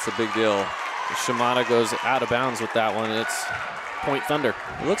that's a big deal. Shimada goes out of bounds with that one, and it's Point Thunder.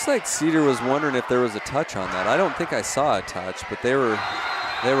 It looks like Cedar was wondering if there was a touch on that. I don't think I saw a touch, but they were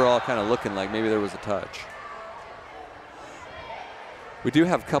all kind of looking like maybe there was a touch. We do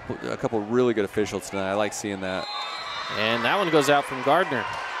have a couple really good officials tonight. I like seeing that. And that one goes out from Gardner.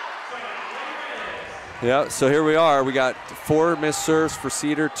 Yeah, so here we are. We got 4 missed serves for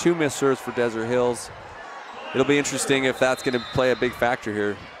Cedar, 2 missed serves for Desert Hills. It'll be interesting if that's going to play a big factor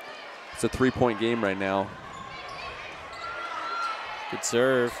here. It's a 3-point game right now. Good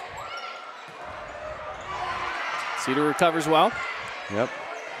serve. Cedar recovers well. Yep,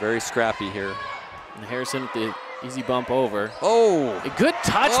 very scrappy here. And Harrison with the easy bump over. Oh! A good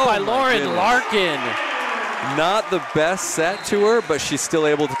touch by Lauren Larkin. Not the best set to her, but she's still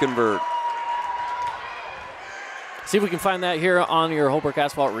able to convert. See if we can find that here on your Holbrook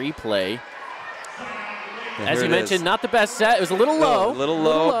Asphalt replay. And as you mentioned, not the best set. It was a little low. A little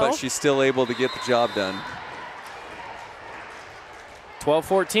low, but she's still able to get the job done.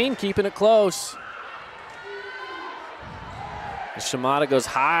 12-14, keeping it close. Shimada goes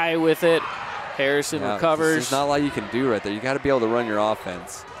high with it. Harrison recovers. There's not a lot you can do right there. You got to be able to run your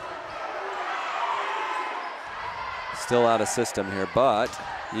offense. Still out of system here, but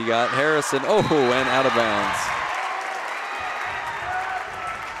you got Harrison. Oh, and out of bounds.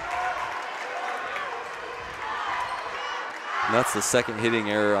 And that's the second hitting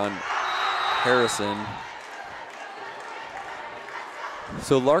error on Harrison.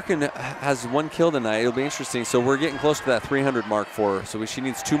 So Larkin has 1 kill tonight. It'll be interesting. So we're getting close to that 300 mark for her. So she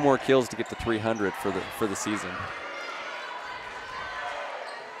needs 2 more kills to get to 300 for the season.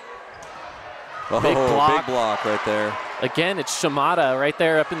 Oh, big block right there. Again, it's Shimada right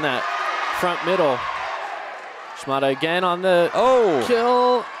there up in that front middle. Shimada again on the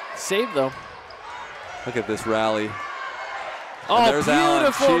kill. Save though. Look at this rally. Oh, there's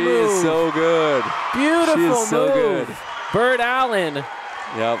beautiful Allen. She move. is so good. Beautiful She is so move. good. Bird Allen.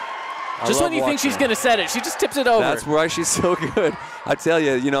 Yep. Just when you think she's going to set it, she just tips it over. That's why she's so good. I tell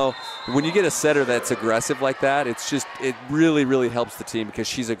you, you know, when you get a setter that's aggressive like that, it really, really helps the team because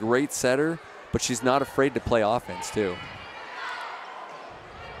she's a great setter, but she's not afraid to play offense too.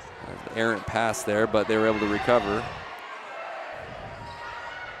 Errant pass there, but they were able to recover.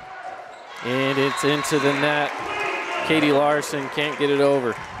 And it's into the net. Katie Larson can't get it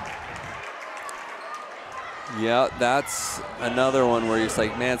over. Yeah, that's another one where it's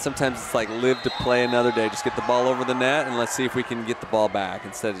like, man, sometimes it's like live to play another day. Just get the ball over the net and let's see if we can get the ball back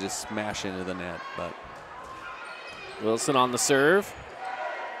instead of just smash into the net. But Wilson on the serve.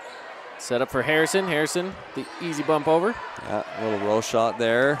 Set up for Harrison. Harrison, the easy bump over. Yeah, a little roll shot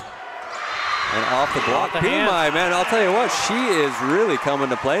there. And off the block. Pilimai, man, I'll tell you what, she is really coming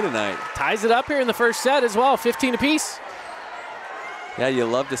to play tonight. Ties it up here in the first set as well, 15 apiece. Yeah, you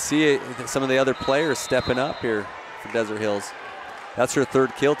love to see it, some of the other players stepping up here for Desert Hills. That's her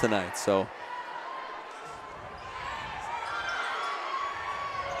 3rd kill tonight, so.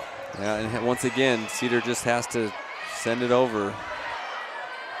 Yeah, and once again, Cedar just has to send it over.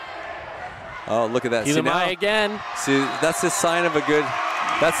 Oh, look at that. Pilimai again. See, that's the sign of a great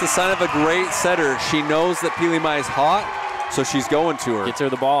setter. She knows that Pilimai's hot, so she's going to her. Gets her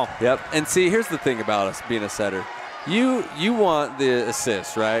the ball. Yep, and see, here's the thing about us being a setter. You want the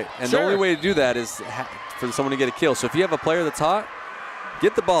assist, right? And the only way to do that is for someone to get a kill. So if you have a player that's hot,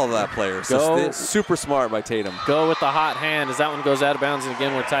 get the ball to that player. So it's super smart by Tatum. Go with the hot hand as that one goes out of bounds, and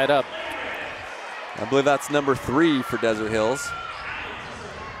again, we're tied up. I believe that's number 3 for Desert Hills.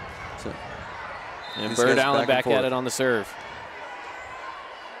 So, and Bird Allen back at it on the serve.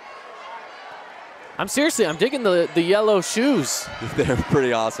 I'm digging the yellow shoes. They're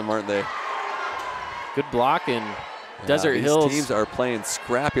pretty awesome, aren't they? Good block in Desert Hills. These teams are playing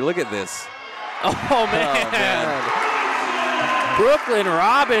scrappy. Look at this. Oh, man. Brooklyn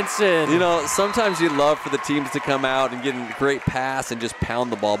Robinson. You know, sometimes you love for the teams to come out and get a great pass and just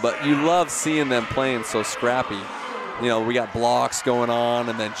pound the ball, but you love seeing them playing so scrappy. you know, we got blocks going on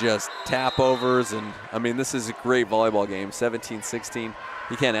and then just tap overs. And I mean, this is a great volleyball game. 17-16.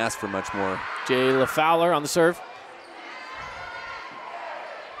 You can't ask for much more. Jayla Fowler on the serve.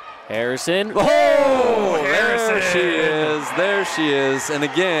 Harrison. Oh, Harrison. There she is. There she is. And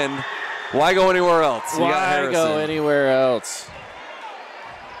again, why go anywhere else? You got Harrison. Why go anywhere else?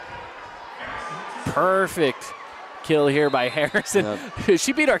 Perfect kill here by Harrison. Yep.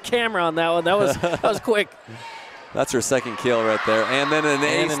 She beat our camera on that one. That was quick. That's her second kill right there. And then an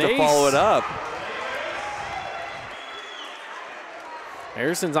ace to follow it up.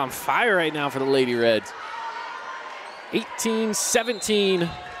 Harrison's on fire right now for the Lady Reds. 18-17.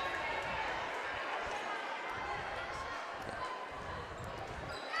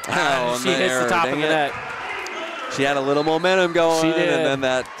 Oh, she hits the top of the net. She had a little momentum going. She did. And then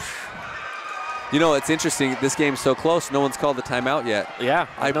that. You know, it's interesting. This game's so close. No one's called the timeout yet. Yeah,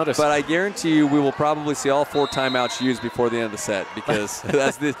 I noticed. But I guarantee you we will probably see all 4 timeouts used before the end of the set because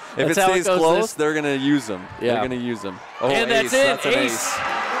if it stays close, they're going to use them. Yeah. They're going to use them. Oh, and ace. That's an ace.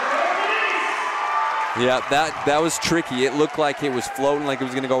 Yeah, that was tricky. It looked like it was floating like it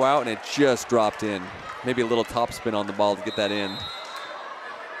was going to go out, and it just dropped in. Maybe a little topspin on the ball to get that in.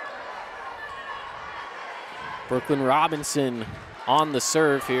 Brooklyn Robinson on the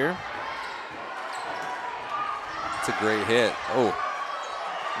serve here. It's a great hit. Oh.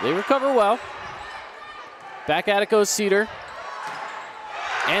 They recover well. Back at it goes Cedar.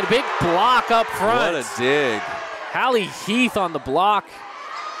 And a big block up front. What a dig. Hallie Heath on the block.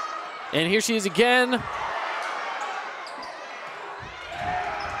 And here she is again.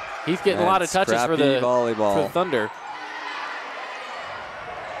 Heath getting a lot of touches for the Thunder.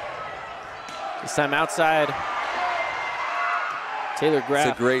 This time outside. Taylor Graff.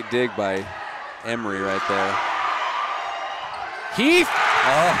 It's a great dig by Emery right there. Heath. Oh.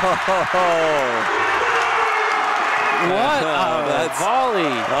 What a volley.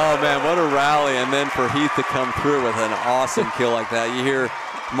 Oh, man, what a rally. And then for Heath to come through with an awesome kill like that. You hear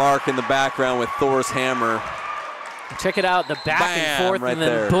Mark in the background with Thor's hammer. Check it out, the back and forth, right and then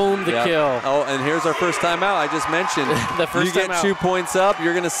there. boom, the kill. Oh, and here's our first timeout. I just mentioned. The first you get timeout. 2 points up,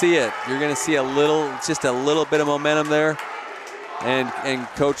 you're going to see it. You're going to see just a little bit of momentum there. And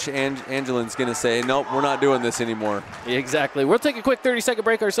Coach Angelin's going to say, nope, we're not doing this anymore. Exactly. We'll take a quick 30-second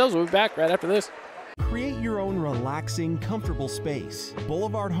break ourselves. We'll be back right after this. Create your own relaxing, comfortable space.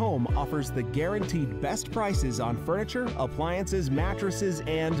 Boulevard Home offers the guaranteed best prices on furniture, appliances, mattresses,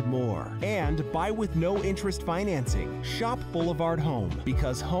 and more. And buy with no interest financing. Shop Boulevard Home,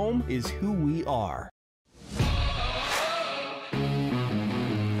 because home is who we are.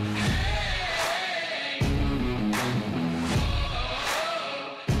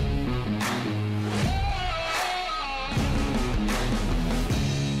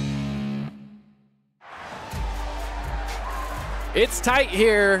 It's tight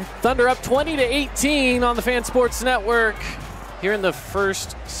here. Thunder up 20-18 on the Fan Sports Network here in the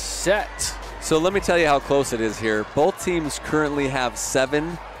first set. So let me tell you how close it is here. Both teams currently have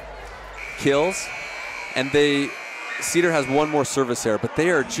 7 kills, and Cedar has 1 more service error, but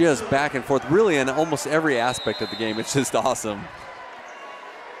they are just back and forth really in almost every aspect of the game. It's just awesome.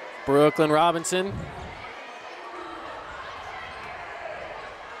 Brooklyn Robinson.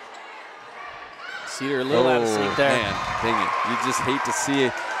 Cedar a little out of sync there. Man, dang it. You just hate to see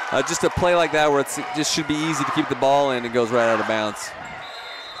it. Just a play like that where it just should be easy to keep the ball in, it goes right out of bounds.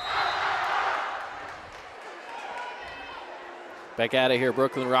 Back at it here,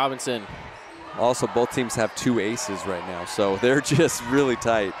 Brooklyn Robinson. Also, both teams have 2 aces right now, so they're just really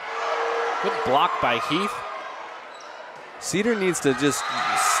tight. Good block by Heath. Cedar needs to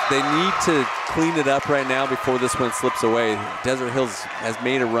they need to clean it up right now before this one slips away. Desert Hills has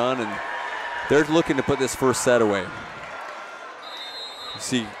made a run, and they're looking to put this first set away. You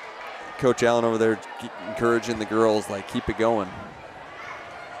see Coach Allen over there encouraging the girls, like, keep it going.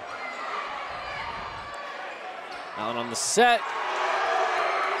 Allen on the set.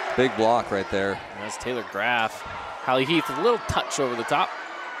 Big block right there. And that's Taylor Graff. Hallie Heath, a little touch over the top.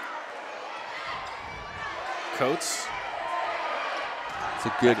 Coates. It's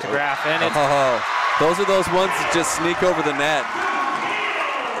a good Graff, and those are those ones that just sneak over the net.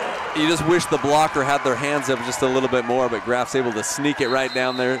 You just wish the blocker had their hands up just a little bit more, but Graff's able to sneak it right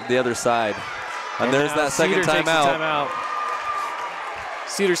down there the other side. And there's that second timeout.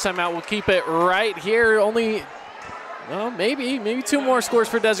 Cedar's timeout will keep it right here. Only, well, maybe 2 more scores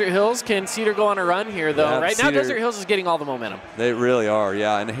for Desert Hills. Can Cedar go on a run here, though? Yeah, right now, Desert Hills is getting all the momentum. They really are,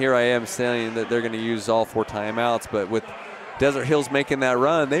 yeah. And here I am saying that they're going to use all 4 timeouts, but with Desert Hills making that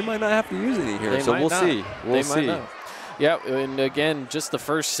run, they might not have to use any here. So we'll see. We'll see. Yeah, and again, just the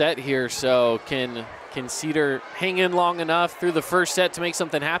first set here. So can Can Cedar hang in long enough through the first set to make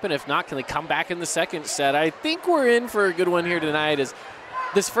something happen? If not, can they come back in the second set? I think we're in for a good one here tonight, as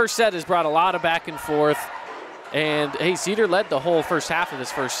this first set has brought a lot of back and forth. And, hey, Cedar led the whole first half of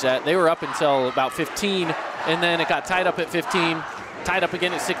this first set. They were up until about 15, and then it got tied up at 15, tied up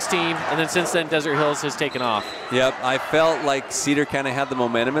again at 16, and then since then Desert Hills has taken off. Yep, I felt like Cedar kind of had the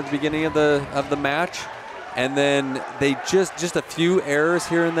momentum at the beginning of the match, and then they just a few errors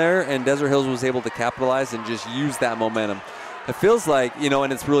here and there, and Desert Hills was able to capitalize and just use that momentum. It feels like, you know,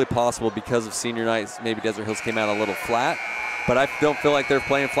 and it's really possible because of senior nights, maybe Desert Hills came out a little flat, but I don't feel like they're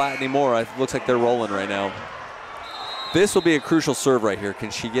playing flat anymore. It looks like they're rolling right now. This will be a crucial serve right here.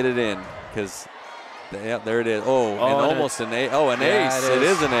 Can she get it in? Because, yeah, there it is. Oh, and almost an ace. Oh, an ace. It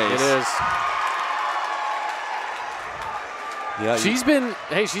is an ace. It is. Yeah, she's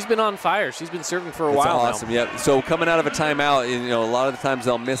been on fire. She's been serving for a while now. That's awesome. Yep. So coming out of a timeout, you know, a lot of the times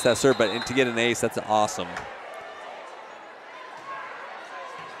they'll miss that serve, but to get an ace, that's awesome.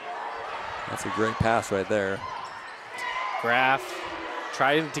 That's a great pass right there. Graf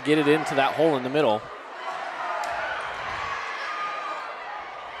trying to get it into that hole in the middle.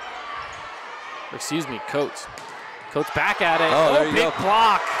 Excuse me, Coates. Coates back at it. Oh, there you big go.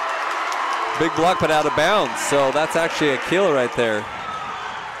 block. Big block, but out of bounds. So that's actually a kill right there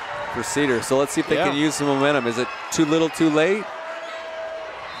for Cedar. So let's see if they can use some momentum. Is it too little, too late?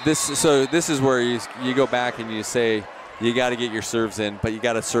 This is where you go back and you say you got to get your serves in, but you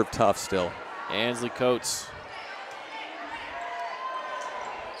got to serve tough still. Ansley Coates.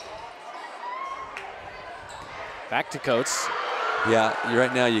 Back to Coates. Yeah,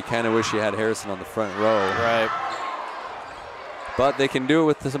 right now you kind of wish you had Harrison on the front row. Right. But they can do it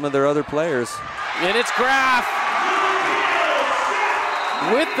with some of their other players. And it's Graf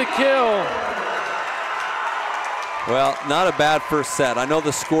with the kill. Well, not a bad first set. I know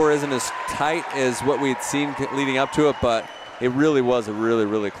the score isn't as tight as what we'd seen leading up to it, but it really was a really,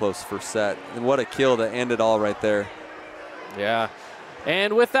 really close first set. And what a kill to end it all right there. Yeah.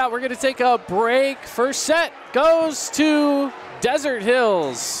 And with that, we're going to take a break. First set goes to Desert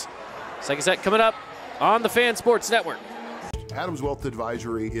Hills. Second set coming up on the Fan Sports Network. Adams Wealth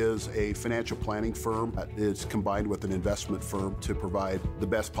Advisory is a financial planning firm that is combined with an investment firm to provide the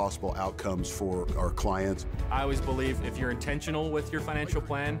best possible outcomes for our clients. I always believe if you're intentional with your financial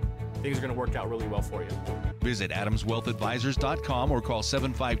plan, things are going to work out really well for you. Visit AdamsWealthAdvisors.com or call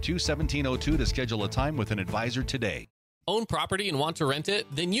 752-1702 to schedule a time with an advisor today. Own property and want to rent it?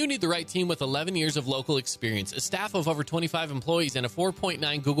 Then you need the right team with 11 years of local experience, a staff of over 25 employees, and a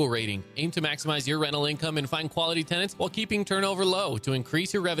 4.9 Google rating. Aim to maximize your rental income and find quality tenants while keeping turnover low to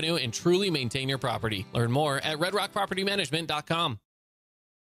increase your revenue and truly maintain your property. Learn more at redrockpropertymanagement.com.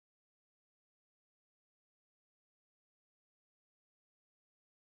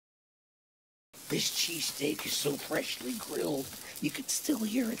 This cheesesteak is so freshly grilled, you could still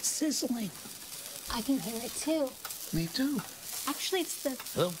hear it sizzling. I can hear it too. Me too. Actually, it's the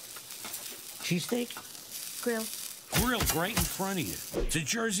Hello? Cheesesteak? grill. Grilled right in front of you. It's a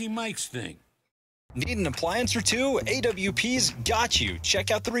Jersey Mike's thing. Need an appliance or two? AWP's got you.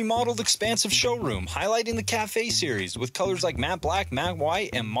 Check out the remodeled expansive showroom, highlighting the Cafe series with colors like matte black, matte white,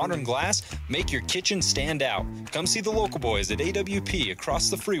 and modern glass. Make your kitchen stand out. Come see the local boys at AWP across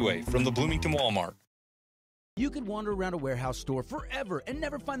the freeway from the Bloomington Walmart. You could wander around a warehouse store forever and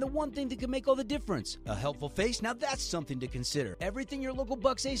never find the one thing that could make all the difference. A helpful face? Now that's something to consider. Everything your local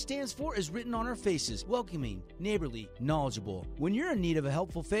Bucks A stands for is written on our faces. Welcoming, neighborly, knowledgeable. When you're in need of a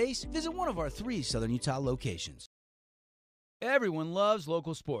helpful face, visit one of our 3 Southern Utah locations. Everyone loves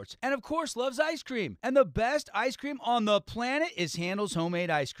local sports and, of course, loves ice cream. And the best ice cream on the planet is Handel's Homemade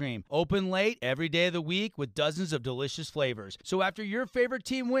Ice Cream. Open late every day of the week with dozens of delicious flavors. So after your favorite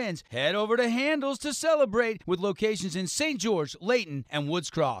team wins, head over to Handel's to celebrate with locations in St. George, Layton, and Woods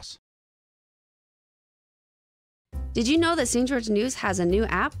Cross. Did you know that St. George News has a new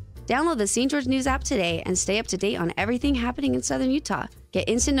app? Download the St. George News app today and stay up to date on everything happening in Southern Utah. Get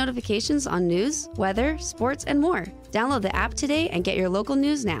instant notifications on news, weather, sports, and more. Download the app today and get your local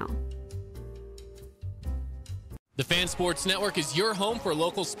news now. The Fan Sports Network is your home for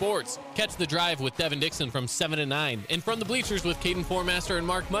local sports. Catch The Drive with Devin Dixon from 7 to 9, and From the Bleachers with Caden Formaster and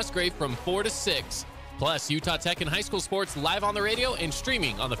Mark Musgrave from 4 to 6. Plus, Utah Tech and high school sports live on the radio and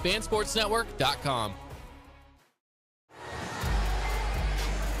streaming on thefansportsnetwork.com.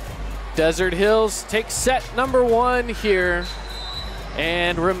 Desert Hills takes set number 1 here.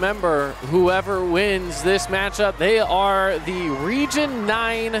 And remember, whoever wins this matchup, they are the Region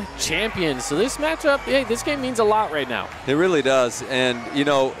 9 champions. So this matchup, hey, this game means a lot right now. It really does. And, you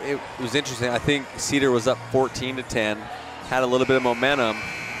know, it was interesting. I think Cedar was up 14-10, had a little bit of momentum.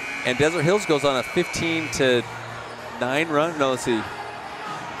 And Desert Hills goes on a 15-9 run. No, let's see.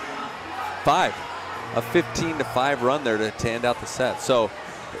 5. A 15-5 run there to end out the set. So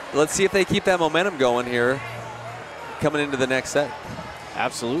let's see if they keep that momentum going here coming into the next set.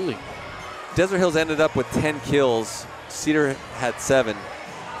 Absolutely. Desert Hills ended up with 10 kills. Cedar had 7.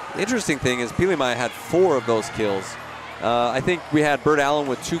 The interesting thing is Pili had 4 of those kills. I think we had Bert Allen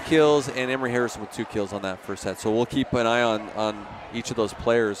with 2 kills and Emery Harrison with 2 kills on that first set. So we'll keep an eye on each of those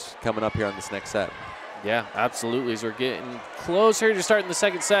players coming up here on this next set. Yeah, absolutely. As we're getting closer to starting the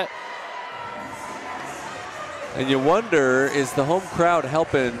second set. And you wonder, is the home crowd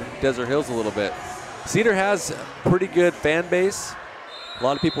helping Desert Hills a little bit? Cedar has a pretty good fan base. A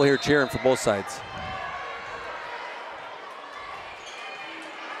lot of people here cheering for both sides.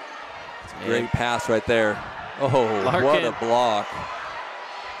 Great pass right there. Oh, Larkin. What a block.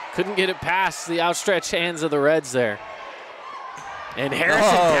 Couldn't get it past the outstretched hands of the Reds there. And Harrison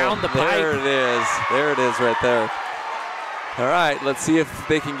down the pipe. There it is. There it is right there. All right, let's see if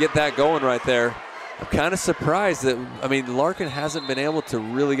they can get that going right there. I'm kind of surprised that, I mean, Larkin hasn't been able to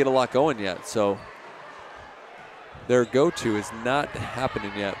really get a lot going yet, so their go-to is not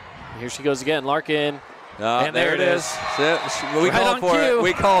happening yet. Here she goes again, Larkin. And there it is. We Right called on for cue. it.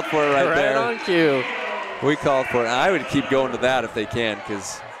 We called for it right there. Right on cue. We called for it. I would keep going to that if they can,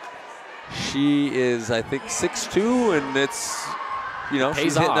 because she is, I think, 6'2", and it's, you know,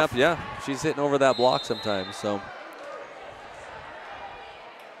 she's hitting up. Yeah, she's hitting over that block sometimes. So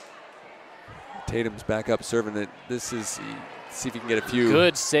Tatum's back up serving it. This is, see if you can get a few.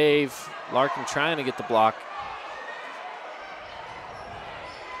 Good save. Larkin trying to get the block.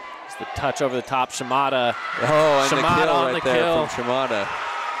 It's the touch over the top. Shimada. Oh, and Shimada the kill on right the there kill. from Shimada.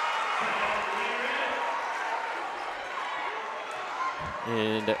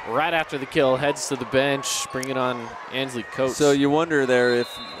 And right after the kill, heads to the bench, bringing on Ansley Coates. So you wonder there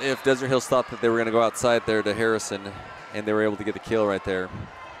if Desert Hills thought that they were going to go outside there to Harrison, and they were able to get the kill right there.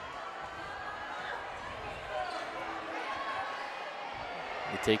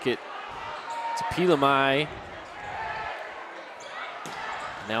 They take it to Pilamai.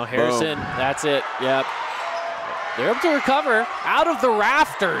 Now Harrison, that's it, yep. They're able to recover out of the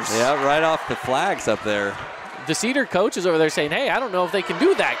rafters. Yeah, right off the flags up there. The Cedar coach is over there saying, hey, I don't know if they can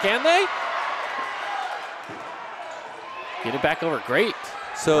do that, can they? Get it back over, great.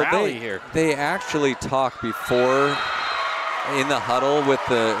 So rally here. They actually talk before in the huddle with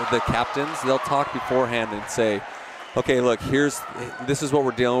the captains. They'll talk beforehand and say, okay, look, this is what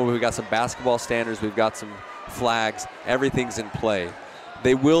we're dealing with. We've got some basketball standards. We've got some flags. Everything's in play.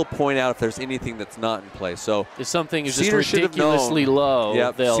 They will point out if there's anything that's not in play. So if something is Cedar just ridiculously low,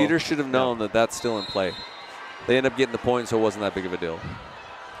 yeah, Cedar should have known that that's still in play. They end up getting the point, so it wasn't that big of a deal.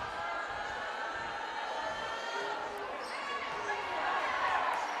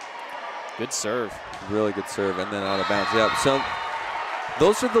 Good serve. Really good serve, and then out of bounds. Yeah, so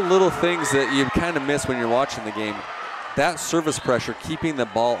those are the little things that you kind of miss when you're watching the game. That service pressure, keeping the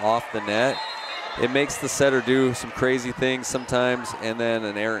ball off the net, it makes the setter do some crazy things sometimes, and then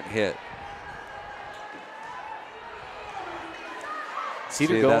an errant hit.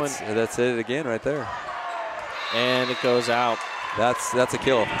 Cedar See, going. That's it again right there. And it goes out. That's a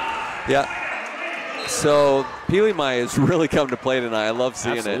kill. Yeah. So Pilimai has really come to play tonight. I love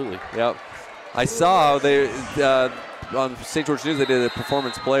seeing Absolutely. it. Yep. I saw they on St. George News they did a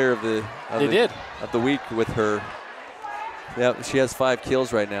performance player of the week with her. Yep, she has 5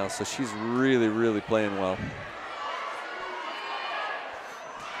 kills right now, so she's really, really playing well.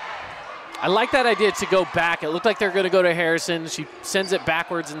 I like that idea to go back. It looked like they're going to go to Harrison. She sends it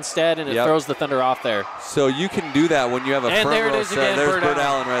backwards instead, and it throws the Thunder off there. So you can do that when you have a front row setter. There's Bert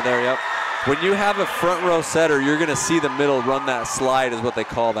Allen right there, yep. When you have a front row setter, you're going to see the middle run that slide is what they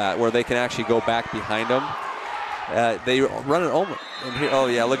call that, where they can actually go back behind them. They run it almost. Oh,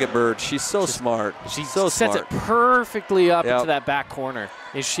 yeah, look at Bird. She's so smart. She so sets smart. it perfectly up into that back corner.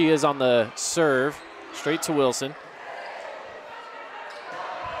 As she is on the serve, straight to Wilson.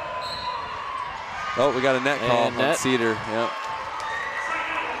 Oh, we got a net call on Cedar. Yep.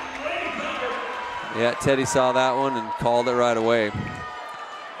 Yeah, Teddy saw that one and called it right away.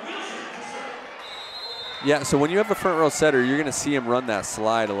 Yeah, so when you have a front row setter, you're going to see him run that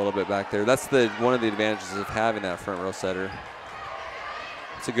slide a little bit back there. That's one of the advantages of having that front row setter.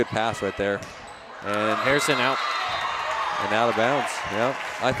 It's a good pass right there. And Harrison out. And out of bounds. Yeah.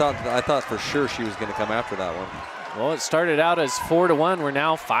 I thought for sure she was going to come after that one. Well, it started out as 4-1. We're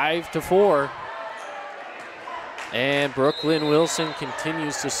now 5-4. And Brooklyn Wilson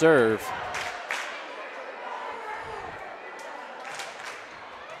continues to serve.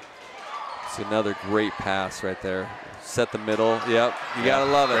 It's another great pass right there. Set the middle. Yep, you gotta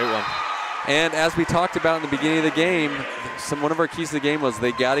love it. Great one. And as we talked about in the beginning of the game, one of our keys to the game was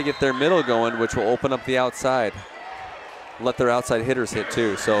they got to get their middle going, which will open up the outside. Let their outside hitters hit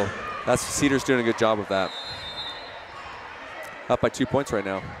too. So that's Cedar's doing a good job of that. Up by 2 points right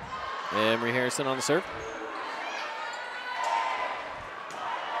now. Emery Harrison on the serve.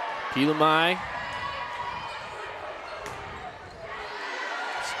 Pilamai.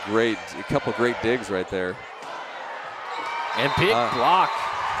 It's great, a couple great digs right there. And big block.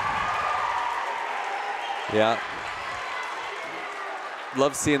 Yeah.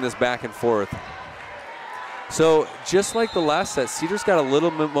 Love seeing this back and forth. So just like the last set, Cedar's got a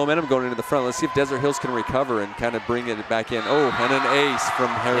little momentum going into the front. Let's see if Desert Hills can recover and kind of bring it back in. Oh, and an ace from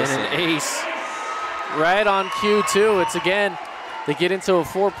Harrison. And an ace. Right on cue, too. It's again, they get into a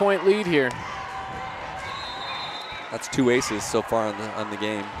 4-point lead here. That's 2 aces so far on the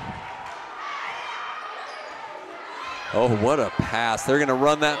game. Oh, what a pass. They're going to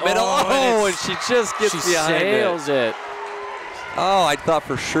run that middle. Oh, and she just gets behind it. She sails it. Oh, I thought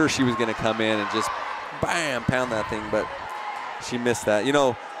for sure she was going to come in and just, bam, pound that thing, but she missed that. You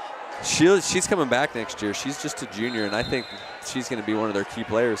know, she's coming back next year. She's just a junior, and I think she's going to be one of their key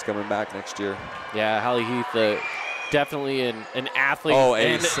players coming back next year. Yeah, Hallie Heath, definitely an athlete. Oh,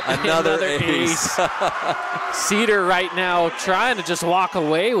 ace. Another ace. Cedar right now trying to just walk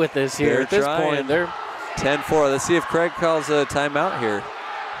away with this here at this point. They're 10-4. Let's see if Craig calls a timeout here.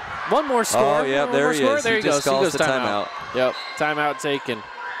 One more score. Oh, yeah, there he is. There he just calls the timeout. Yep, timeout taken.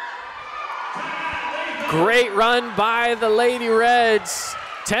 Great run by the Lady Reds.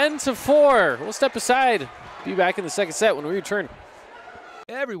 10-4. We'll step aside. Be back in the second set when we return.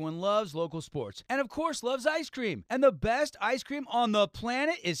 Everyone loves local sports and, of course, loves ice cream. And the best ice cream on the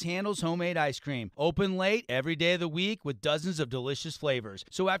planet is Handel's Homemade Ice Cream. Open late every day of the week with dozens of delicious flavors.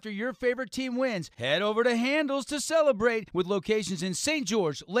 So after your favorite team wins, head over to Handel's to celebrate with locations in St.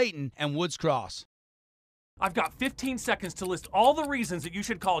 George, Layton, and Woods Cross. I've got 15 seconds to list all the reasons that you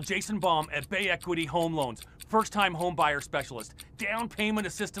should call Jason Baum at Bay Equity Home Loans. First-time home buyer specialist, down payment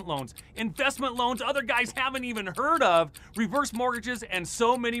assistant loans, investment loans other guys haven't even heard of, reverse mortgages, and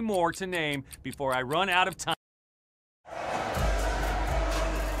so many more to name before I run out of time.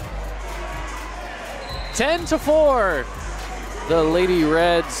 10-4. The Lady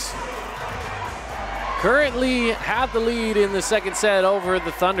Reds currently have the lead in the second set over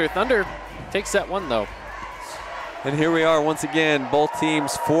the Thunder. Thunder takes set one, though. And here we are once again. Both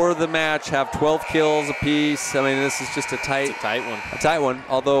teams for the match have 12 kills apiece. I mean, this is just a tight one. A tight one.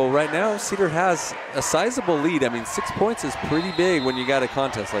 Although right now Cedar has a sizable lead. I mean, 6 points is pretty big when you got a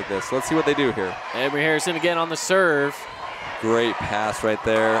contest like this. Let's see what they do here. Emery Harrison again on the serve. Great pass right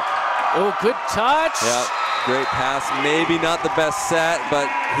there. Oh, good touch. Yep, great pass. Maybe not the best set, but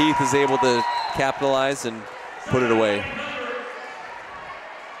Heath is able to capitalize and put it away.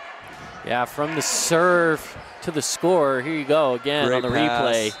 Yeah, from the serve to the score. Here you go again great on the pass.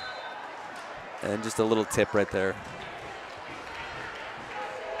 replay. And just a little tip right there.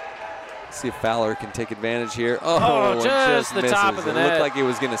 See if Fowler can take advantage here. Oh, just the misses. top of the it net. Looked like it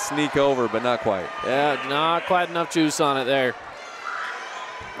was going to sneak over, but not quite. Yeah, not quite enough juice on it there.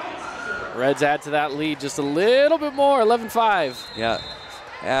 Reds add to that lead just a little bit more, 11-5.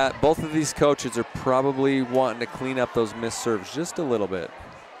 Yeah. Both of these coaches are probably wanting to clean up those missed serves just a little bit.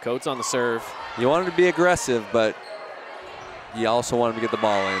 Coates on the serve. You want him to be aggressive, but you also want him to get the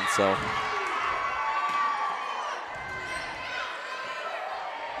ball in, so.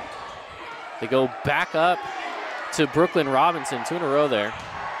 They go back up to Brooklyn Robinson, 2 in a row there.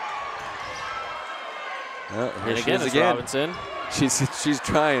 Here and she again is it's Robinson. She's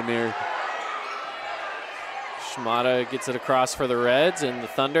trying here. Shimada gets it across for the Reds, and the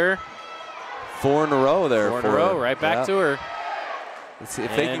Thunder. 4 in a row there. 4 in a row, right back to her. Let's see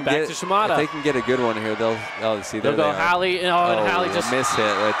if and they can back get to Shimada. If they can get a good one here, they'll see. They'll go Hallie. Oh, and Hallie just miss hit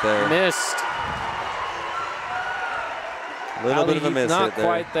right there. Missed. A little bit of a miss not hit there.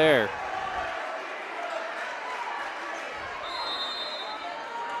 Quite there.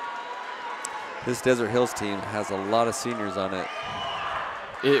 This Desert Hills team has a lot of seniors on it.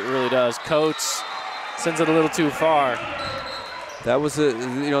 It really does. Coates sends it a little too far. That was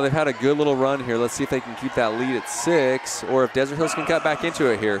they've had a good little run here. Let's see if they can keep that lead at 6, or if Desert Hills can cut back into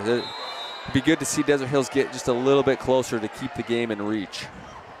it here. It'd be good to see Desert Hills get just a little bit closer to keep the game in reach.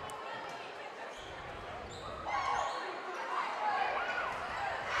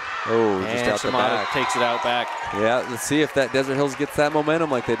 Oh, and just out the Shimada back. Takes it out back. Yeah, let's see if that Desert Hills gets that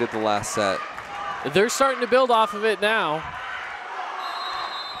momentum like they did the last set. They're starting to build off of it now.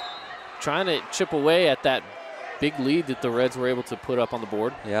 Trying to chip away at that big lead that the Reds were able to put up on the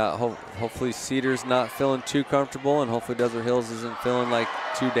board. Yeah, hopefully Cedar's not feeling too comfortable, and hopefully Desert Hills isn't feeling like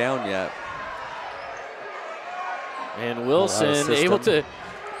too down yet. And Wilson able to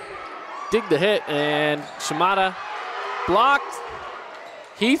dig the hit, and Shimada blocked.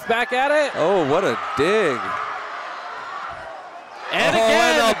 Heath back at it. Oh, what a dig. And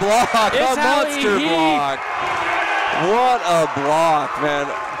again, and a block, a monster block. What a block, man.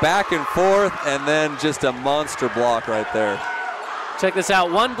 Back and forth, and then just a monster block right there. Check this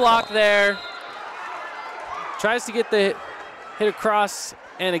out, one block there. Tries to get the hit across,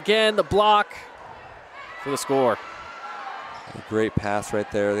 and again, the block for the score. A great pass right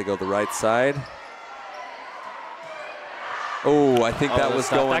there. They go the right side. Oh, I think that was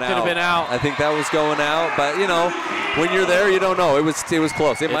going out. That could have been out. I think that was going out, but you know, when you're there, you don't know. It was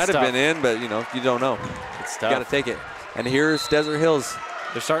close. It might have been in, but you know, you don't know. It's tough. You got to take it. And here's Desert Hills.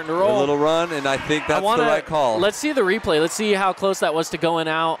 They're starting to roll. A little run, and I think that's the right call. Let's see the replay. Let's see how close that was to going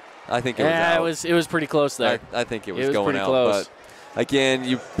out. I think it was out. It was pretty close there. I think it was going pretty out. Close. But again,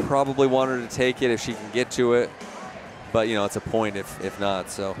 you probably want her to take it if she can get to it. But you know, it's a point if not.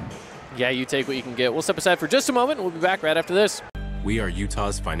 So. Yeah, you take what you can get. We'll step aside for just a moment, and we'll be back right after this. We are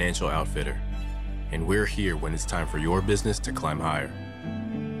Utah's financial outfitter, and we're here when it's time for your business to climb higher.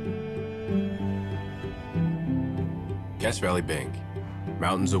 Cass Valley Bank,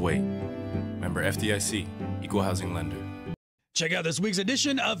 mountains await. Member FDIC, equal housing lender. Check out this week's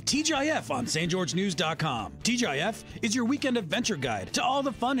edition of TGIF on stgeorgenews.com. TGIF is your weekend adventure guide to all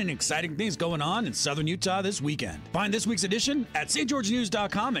the fun and exciting things going on in southern Utah this weekend. Find this week's edition at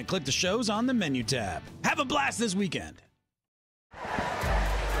stgeorgenews.com and click the shows on the menu tab. Have a blast this weekend.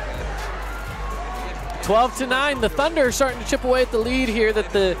 12-9, the Thunder are starting to chip away at the lead here that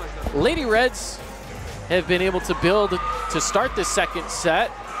the Lady Reds have been able to build to start this second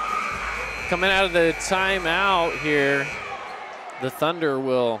set. Coming out of the timeout here, the Thunder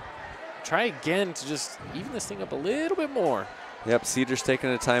will try again to just even this thing up a little bit more. Yep, Cedar's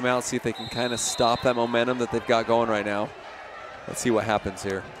taking a timeout, see if they can kind of stop that momentum that they've got going right now. Let's see what happens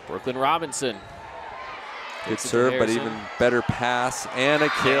here. Brooklyn Robinson. Good serve, but even better pass and a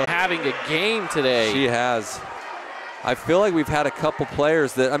kill. And having a game today. She has. I feel like we've had a couple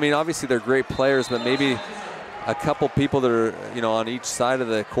players that, I mean, obviously they're great players, but maybe a couple people that are, you know, on each side of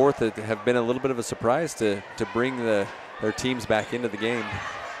the court that have been a little bit of a surprise to bring their teams back into the game.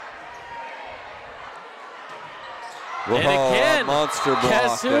 And again, monster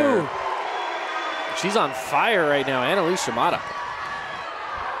block there. She's on fire right now, Annalise Shimada.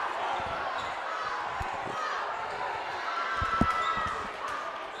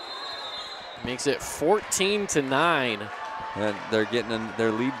 Makes it 14-9. And they're getting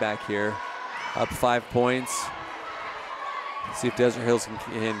their lead back here, up 5 points. Let's see if Desert Hills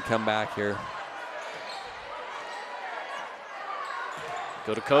can come back here.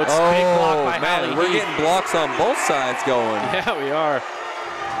 Go to Coates. Big block by man, Hallie we're Heath. getting blocks on both sides going. Yeah, we are.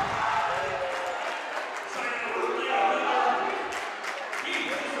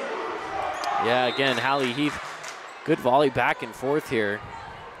 Yeah, again, Hallie Heath, good volley back and forth here.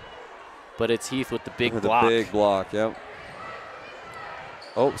 But it's Heath with the big block. The big block, yep.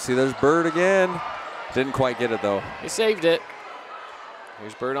 Oh, see, there's Bird again. Didn't quite get it, though. He saved it.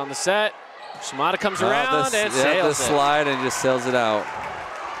 Here's Bird on the set. Shimada comes around and sails the it. slide and just sails it out.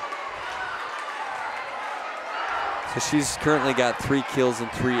 So she's currently got 3 kills and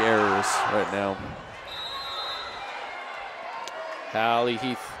 3 errors right now. Hallie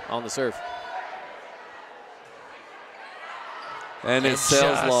Heath on the serve. And it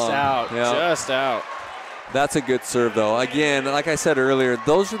sails long. Just out. That's a good serve, though. Again, like I said earlier,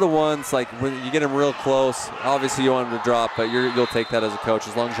 those are the ones, like, when you get them real close, obviously you want them to drop, but you'll take that as a coach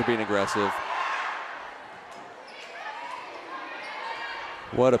as long as you're being aggressive.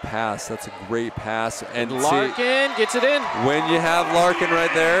 What a pass. That's a great pass. And Larkin gets it in. When you have Larkin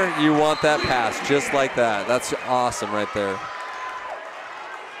right there, you want that pass just like that. That's awesome right there.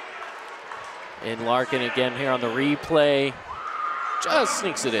 And Larkin again here on the replay. Just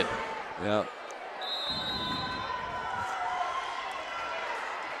sneaks it in. Yeah.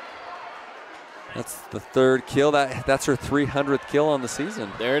 That's the 3rd kill. That's her 300th kill on the season.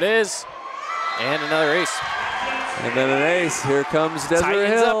 There it is. And another ace. And then an ace. Here comes Desert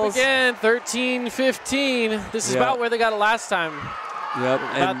Titans Hills. up again, 13-15. This is about where they got it last time. Yep.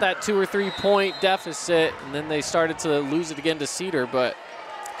 About that 2 or 3 point deficit, and then they started to lose it again to Cedar, but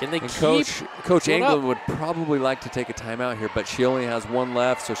can they keep Coach England would probably like to take a timeout here, but she only has 1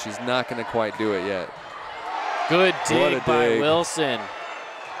 left, so she's not going to quite do it yet. Good dig by Wilson.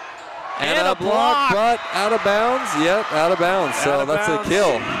 And a block, but out of bounds. Yep, out of bounds. So that's a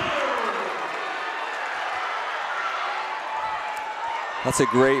kill. That's a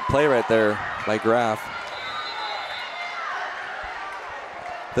great play right there by Graff.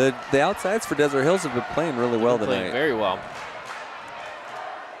 The outsides for Desert Hills have been playing really well tonight. Playing very well.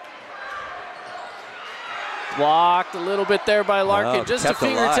 Blocked a little bit there by Larkin. Just a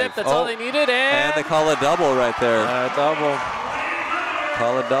fingertip. That's all they needed. And they call a double right there. Double.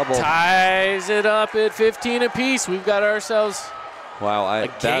 Call a double. Ties it up at 15 apiece. We've got ourselves a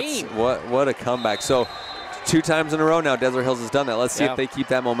game. What a comeback. So 2 times in a row now Desert Hills has done that. Let's see if they keep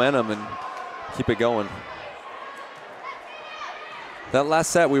that momentum and keep it going. That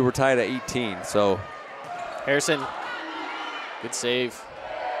last set we were tied at 18, so. Harrison, good save.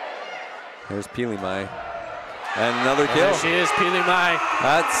 There's Pili Mai. And another kill. There she is, Pili Mai.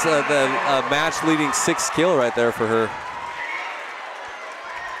 That's the match-leading 6th kill right there for her.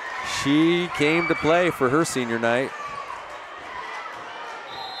 She came to play for her senior night.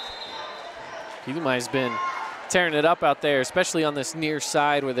 Pili Mai's been tearing it up out there, especially on this near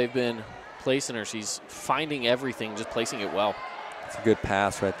side where they've been placing her. She's finding everything, just placing it well. It's a good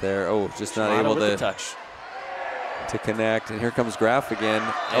pass right there. Oh, just not able to touch. To connect, and here comes Graff again.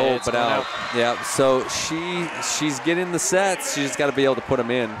 And but out. Yeah, so she's getting the sets. She's got to be able to put them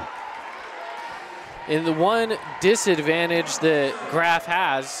in. And the one disadvantage that Graff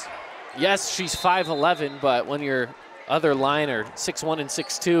has, yes, she's 5'11", but when your other line are 6'1" and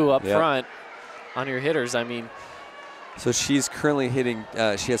 6'2" up front on your hitters, I mean. So she's currently hitting,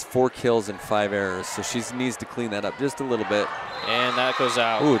 she has 4 kills and 5 errors, so she needs to clean that up just a little bit. And that goes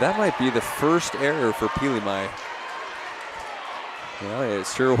out. Ooh, that might be the first error for Pili Mai. Yeah, it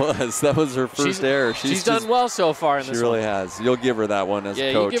sure was. That was her first error. She's done well so far in this one. She really has. You'll give her that one as a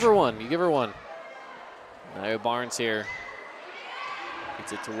coach. Yeah, you give her one. You give her one. Now Barnes here.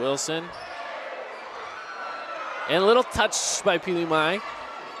 Gets it to Wilson. And a little touch by Pili Mai.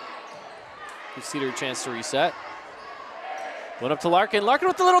 Gives Cedar a chance to reset. Went up to Larkin. Larkin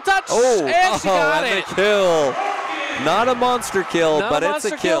with the little touch. Oh, and she got it. The kill. Not a monster kill, but it's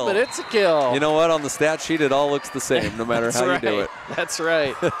a kill. But it's a kill. You know what? On the stat sheet, it all looks the same, no matter how you do it. That's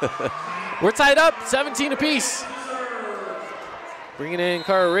right. We're tied up, 17 apiece. Bringing in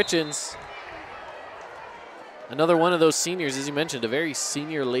Cara Richens. Another one of those seniors, as you mentioned, a very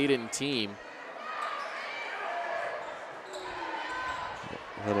senior-laden team.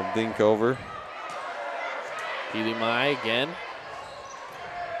 A little dink over. Pili Mai again.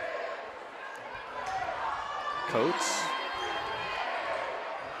 Coates.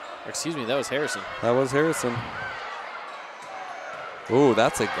 Or excuse me, that was Harrison. That was Harrison. Ooh,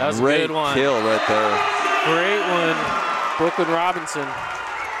 that's a great kill right there. Great one, Brooklyn Robinson.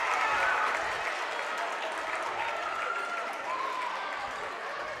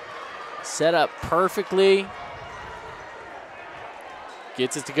 Set up perfectly.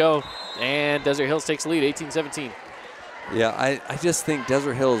 Gets it to go. And Desert Hills takes the lead, 18-17. Yeah, I just think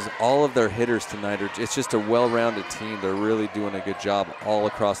Desert Hills, all of their hitters tonight, it's just a well-rounded team. They're really doing a good job all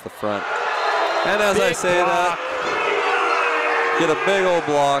across the front. And as I say that, get a big old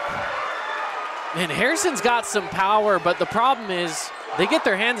block. And Harrison's got some power, but the problem is they get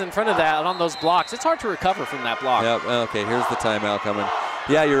their hands in front of that on those blocks. It's hard to recover from that block. Yep, okay, here's the timeout coming.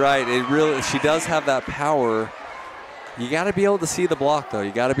 Yeah, you're right. She does have that power. You got to be able to see the block, though.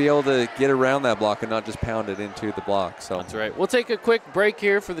 You got to be able to get around that block and not just pound it into the block. So that's right. We'll take a quick break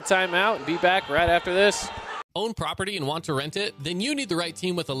here for the timeout and be back right after this. Own property and want to rent it? Then you need the right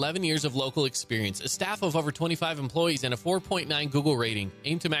team with 11 years of local experience, a staff of over 25 employees, and a 4.9 Google rating.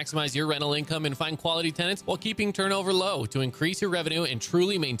 Aim to maximize your rental income and find quality tenants while keeping turnover low to increase your revenue and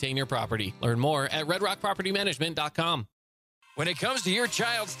truly maintain your property. Learn more at redrockpropertymanagement.com. When it comes to your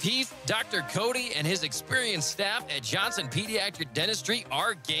child's teeth, Dr. Cody and his experienced staff at Johnson Pediatric Dentistry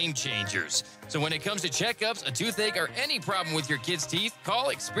are game changers. So when it comes to checkups, a toothache, or any problem with your kid's teeth,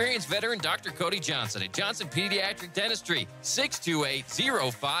 call experienced veteran Dr. Cody Johnson at Johnson Pediatric Dentistry,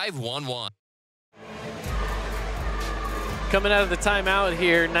 628-0511. Coming out of the timeout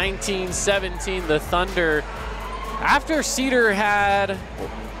here, 19-17, the Thunder. After Cedar had,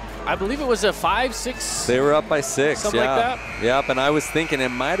 I believe it was a 5-6. They were up by 6. Something like that. Yep, and I was thinking it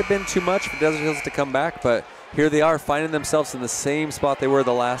might have been too much for Desert Hills to come back, but here they are finding themselves in the same spot they were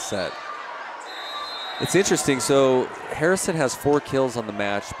the last set. It's interesting. So Harrison has 4 kills on the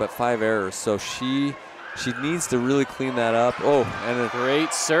match, but 5 errors. So she needs to really clean that up. Oh, and a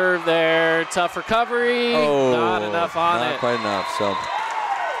great serve there. Tough recovery. Oh, not enough on it. Not quite enough. So.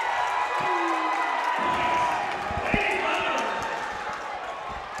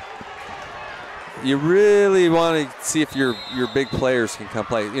 You really want to see if your big players can come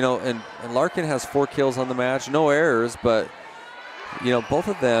play. You know, and Larkin has 4 kills on the match, no errors, but you know, both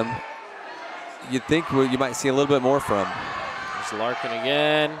of them, you'd think you might see a little bit more from. It's Larkin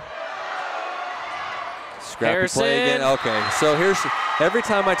again. Scrappy Harrison. play again. Okay, so every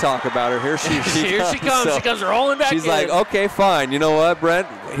time I talk about her, here she Here comes. she comes. So she comes rolling back she's in. like, okay, fine. You know what, Brent?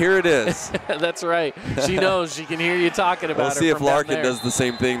 Here it is. That's right. She knows. She can hear you talking about We'll her see if from down Larkin there. does the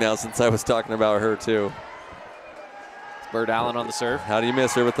same thing now, since I was talking about her too. It's Bird Allen on the serve. How do you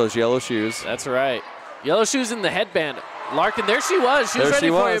miss her with those yellow shoes? That's right. Yellow shoes in the headband. Larkin, there she was. She was There ready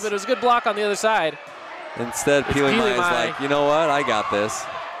she for you, was. but it was a good block on the other side. Instead, It's Peely Peely is Mai. like, you know what? I got this.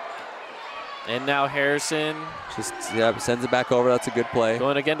 And now Harrison. Just sends it back over. That's a good play.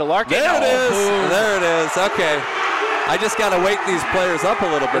 Going again to Larkin. There it is. Boom. There it is. Okay. I just got to wake these players up a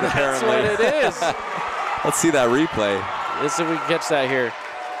little bit, That's apparently. what it is. Let's see that replay. Let's see if we can catch that here.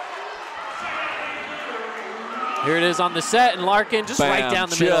 Here it is on the set, and Larkin just Bam, right down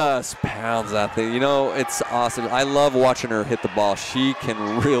the middle. Just pounds that thing. You know, it's awesome. I love watching her hit the ball. She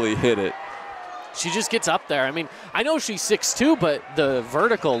can really hit it. She just gets up there. I mean, I know she's 6'2", but the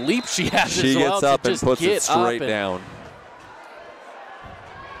vertical leap she has She as well gets up to and just puts get it straight up down.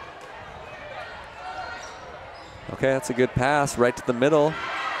 Okay, that's a good pass right to the middle.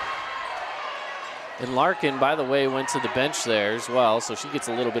 And Larkin, by the way, went to the bench there as well, so she gets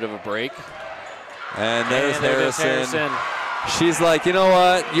a little bit of a break. And there's And there goes Harrison. She's like, you know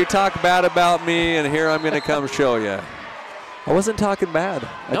what? You talk bad about me, and here I'm going to come show you. I wasn't talking bad.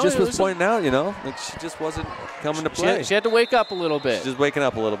 I No, just it was was pointing out, you know, like she just wasn't coming to play. She had to wake up a little bit. She's just waking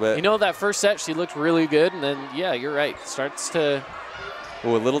up a little bit. You know, that first set, she looked really good, and then, yeah, you're right, starts to...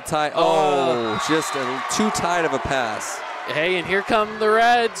 Oh, a little tight. Oh, just too tight of a pass. Hey, and here come the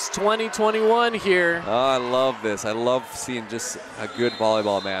Reds, 2021 here. Oh, I love this. I love seeing just a good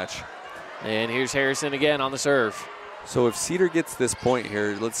volleyball match. And here's Harrison again on the serve. So if Cedar gets this point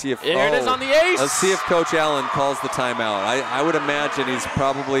here, let's see if... There it is on the ace. Let's see if Coach Allen calls the timeout. I would imagine he's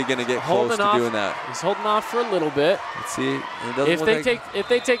probably going to get close to doing that. He's holding off for a little bit. Let's see. If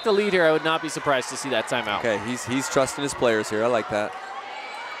they take the lead here, I would not be surprised to see that timeout. Okay, he's trusting his players here. I like that.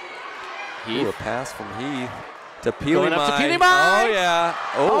 Heath. Ooh, a pass from Heath to Peely Going up to Mai. Peely Mai. Oh, yeah.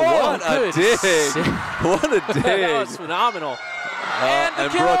 Oh, what a good dig. What a dig. That was phenomenal.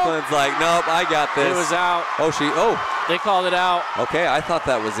 And Brooklyn's like, nope, I got this. It was out. Oh, they called it out. Okay, I thought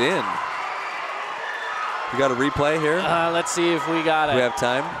that was in. You got a replay here? Let's see if we got it. Do we have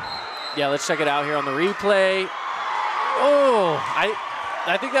time? Yeah, let's check it out here on the replay. Oh,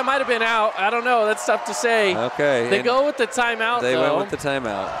 I think that might have been out. I don't know. That's tough to say. Okay. They go with the timeout, They though. went with the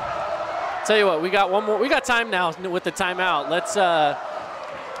timeout. Tell you what, we got one more. We got time now with the timeout.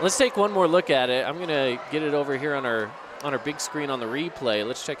 Let's take one more look at it. I'm gonna get it over here on our big screen on the replay.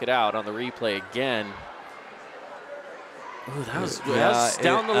 Let's check it out on the replay again. Ooh, that was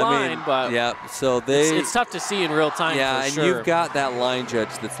down the line, but yeah. So it's tough to see in real time. Yeah, for and sure. you've got that line judge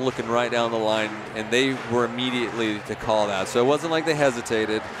that's looking right down the line, and they were immediately to call that. So it wasn't like they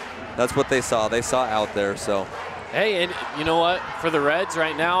hesitated. That's what they saw. They saw out there. So. Hey, and you know what? For the Reds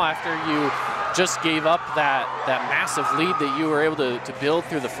right now, after you just gave up that massive lead that you were able to build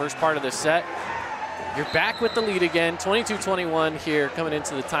through the first part of the set, you're back with the lead again, 22-21 here coming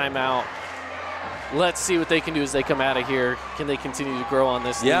into the timeout. Let's see what they can do as they come out of here. Can they continue to grow on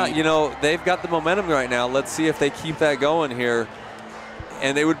this Yeah, lead? you know, they've got the momentum right now. Let's see if they keep that going here.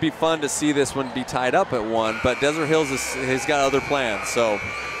 And it would be fun to see this one be tied up at 1, but Desert Hills has got other plans, so.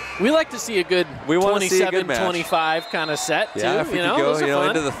 We like to see a good 27-25 kind of set, too. Yeah, if we you could know, go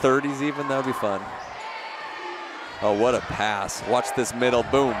into the 30s even, that would be fun. Oh, what a pass. Watch this middle.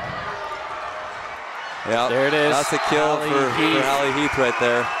 Boom. Yeah, there it is. That's a kill for Hallie Heath right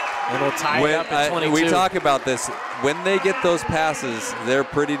there. And we'll tie it up at 22. We talk about this. When they get those passes, they're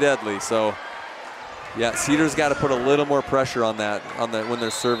pretty deadly. So, yeah, Cedar's got to put a little more pressure on that when they're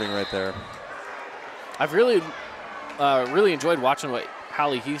serving right there. I've really enjoyed watching what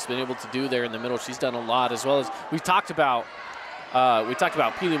Hallie Heath's been able to do there in the middle. She's done a lot, as well as we talked about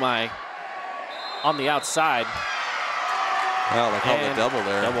Peely Mai on the outside. Wow, they called the double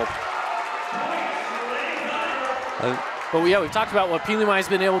there. But we've talked about what Peely Mai's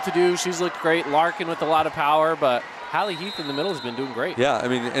been able to do. She's looked great. Larkin with a lot of power, but Hallie Heath in the middle has been doing great. Yeah, I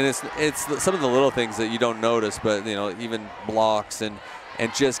mean, and it's some of the little things that you don't notice, but you know, even blocks and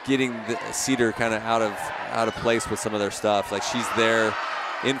just getting the Cedar kind of out of place with some of their stuff. Like she's there,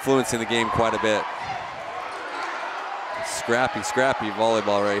 influencing the game quite a bit. Scrappy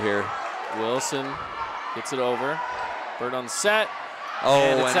volleyball right here. Wilson gets it over. Bird on set. Oh,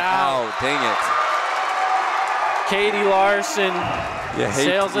 and it's out. Dang it. Katie Larson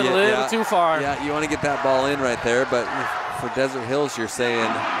sails it a little too far. Yeah, you want to get that ball in right there, but for Desert Hills, you're saying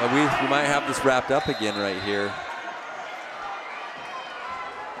we might have this wrapped up again right here.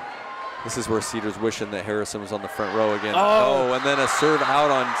 This is where Cedar's wishing that Harrison was on the front row again. Oh, and then a serve out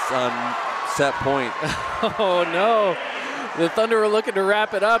on set point. Oh, no. The Thunder are looking to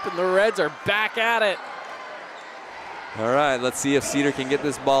wrap it up, and the Reds are back at it. All right, let's see if Cedar can get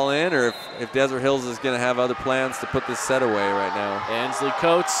this ball in, or if Desert Hills is going to have other plans to put this set away right now. Ansley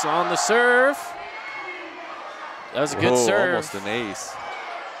Coates on the serve. That was a good serve. Almost an ace.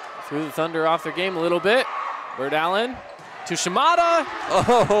 Threw the Thunder off their game a little bit. Bird Allen to Shimada.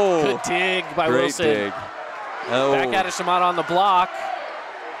 Oh, good dig by great Wilson. Dig. Oh. Back at Shimada on the block.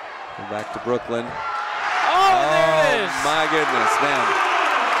 Back to Brooklyn. Oh, there it is. My goodness, man.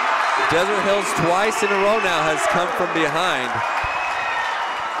 Desert Hills twice in a row now has come from behind.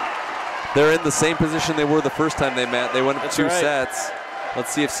 They're in the same position they were the first time they met. They went up 2 sets.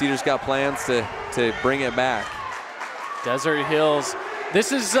 Let's see if Cedar's got plans to bring it back. Desert Hills.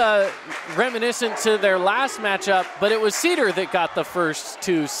 This is reminiscent to their last matchup, but it was Cedar that got the first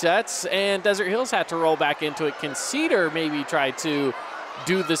 2 sets, and Desert Hills had to roll back into it. Can Cedar maybe try to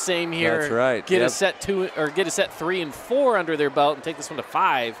do the same here? That's right. Get a set 2 or get a set 3 and 4 under their belt and take this one to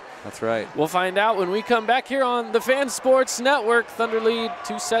 5. That's right. We'll find out when we come back here on the Fan Sports Network. Thunder lead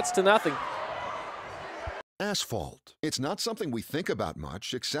 2-0. Asphalt. It's not something we think about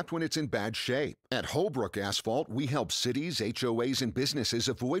much, except when it's in bad shape. At Holbrook Asphalt, we help cities, HOAs, and businesses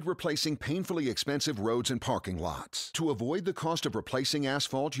avoid replacing painfully expensive roads and parking lots. To avoid the cost of replacing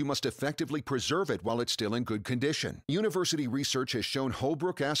asphalt, you must effectively preserve it while it's still in good condition. University research has shown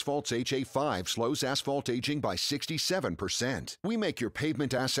Holbrook Asphalt's HA5 slows asphalt aging by 67%. We make your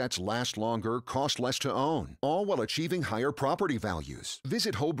pavement assets last longer, cost less to own, all while achieving higher property values.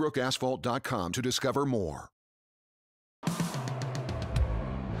 Visit holbrookasphalt.com to discover more.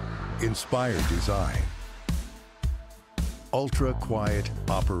 Inspired design. Ultra-quiet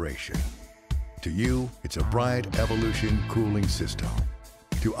operation. To you, it's a Bryant Evolution cooling system.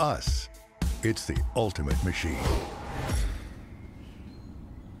 To us, it's the ultimate machine.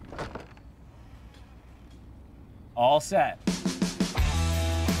 All set.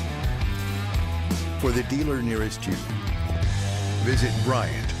 For the dealer nearest you, visit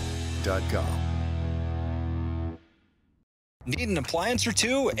Bryant.com. Need an appliance or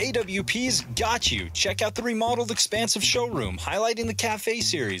two? AWP's got you. Check out the remodeled expansive showroom, highlighting the Cafe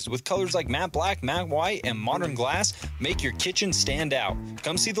series with colors like matte black, matte white, and modern glass. Make your kitchen stand out.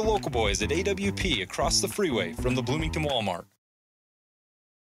 Come see the local boys at AWP across the freeway from the Bloomington Walmart.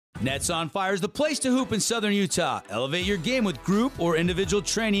 Nets on Fire is the place to hoop in Southern Utah. Elevate your game with group or individual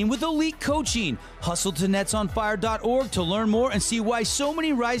training with elite coaching. Hustle to netsonfire.org to learn more and see why so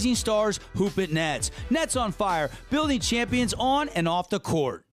many rising stars hoop at Nets. Nets on Fire, building champions on and off the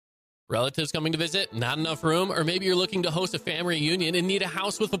court. Relatives coming to visit, not enough room, or maybe you're looking to host a family reunion and need a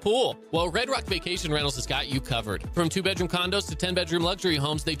house with a pool. Well, Red Rock Vacation Rentals has got you covered. From 2-bedroom condos to 10-bedroom luxury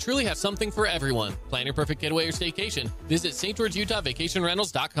homes, they truly have something for everyone. Plan your perfect getaway or staycation. Visit St. George, Utah,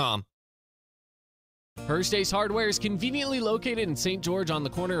 vacationrentals.com. First Ace Hardware is conveniently located in St. George on the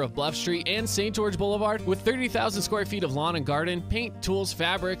corner of Bluff Street and St. George Boulevard with 30,000 square feet of lawn and garden, paint, tools,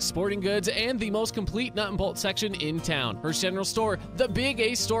 fabrics, sporting goods, and the most complete nut and bolt section in town. First General Store, the Big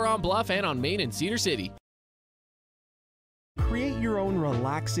Ace store on Bluff and on Main in Cedar City. Create your own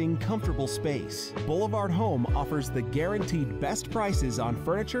relaxing, comfortable space. Boulevard Home offers the guaranteed best prices on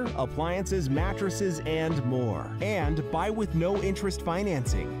furniture, appliances, mattresses, and more. And buy with no interest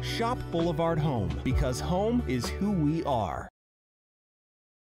financing. Shop Boulevard Home, because home is who we are.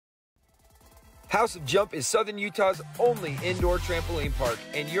 House of Jump is Southern Utah's only indoor trampoline park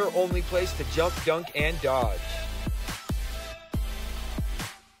and your only place to jump, dunk, and dodge.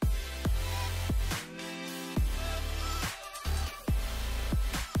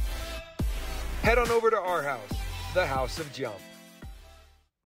 Head on over to our house, the House of Jump.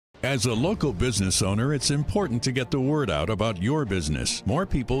 As a local business owner, it's important to get the word out about your business. More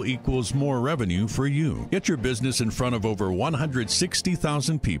people equals more revenue for you. Get your business in front of over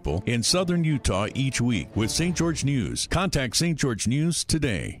 160,000 people in Southern Utah each week with St. George News. Contact St. George News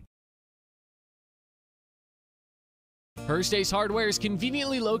today. First Ace Hardware is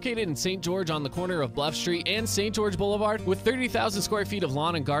conveniently located in St. George on the corner of Bluff Street and St. George Boulevard with 30,000 square feet of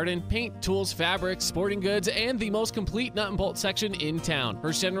lawn and garden, paint, tools, fabrics, sporting goods, and the most complete nut and bolt section in town.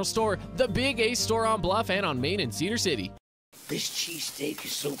 First General Store, the Big Ace store on Bluff and on Main in Cedar City. This cheesesteak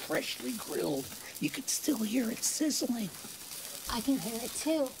is so freshly grilled, you can still hear it sizzling. I can hear it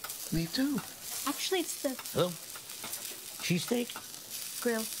too. Me too. Actually, it's the Hello? Cheesesteak?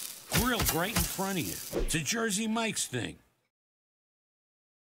 grill. Grilled right in front of you. It's a Jersey Mike's thing.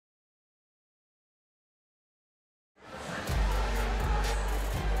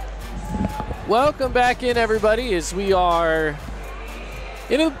 Welcome back in, everybody, as we are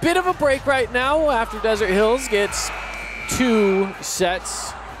in a bit of a break right now after Desert Hills gets 2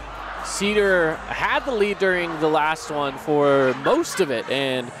 sets. Cedar had the lead during the last one for most of it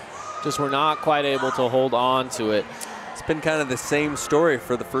and just were not quite able to hold on to it. It's been kind of the same story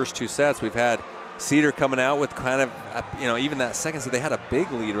for the first 2 sets. We've had Cedar coming out with kind of, even that second set, they had a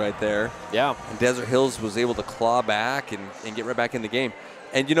big lead right there. Yeah. And Desert Hills was able to claw back and get right back in the game.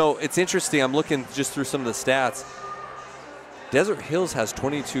 And, it's interesting. I'm looking just through some of the stats. Desert Hills has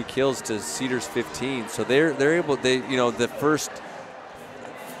 22 kills to Cedar's 15. So they're able, the first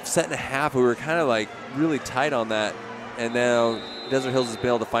set and a half, we were kind of like really tight on that. And now Desert Hills has been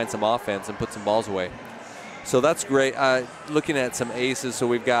able to find some offense and put some balls away. So that's great. Looking at some aces, so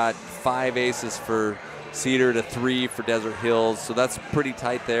we've got 5 aces for Cedar to 3 for Desert Hills. So that's pretty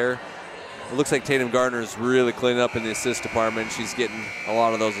tight there. It looks like Tatum Gardner's really cleaning up in the assist department. She's getting a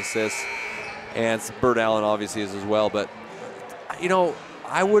lot of those assists. And Bert Allen obviously is as well. But,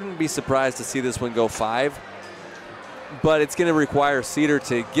 I wouldn't be surprised to see this one go 5. But it's going to require Cedar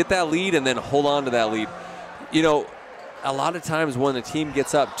to get that lead and then hold on to that lead. A lot of times when a team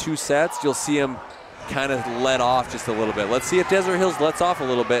gets up 2 sets, you'll see them kind of let off just a little bit. Let's see if Desert Hills lets off a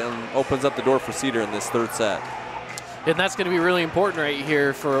little bit and opens up the door for Cedar in this 3rd set. And that's going to be really important right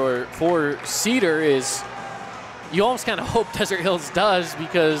here for Cedar is you almost kind of hope Desert Hills does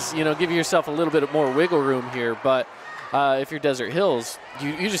because, give yourself a little bit more wiggle room here. But if you're Desert Hills,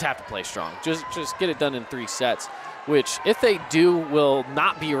 you just have to play strong. Just get it done in 3 sets, which if they do will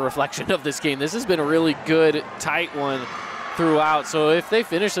not be a reflection of this game. This has been a really good, tight one throughout. So if they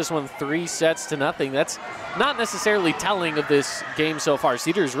finish this one 3-0, that's not necessarily telling of this game so far.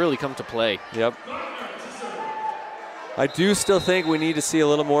 Cedar's really come to play. Yep. I do still think we need to see a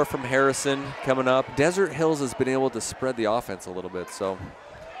little more from Harrison coming up. Desert Hills has been able to spread the offense a little bit, so.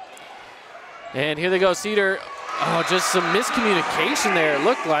 And here they go, Cedar. Oh, just some miscommunication there, it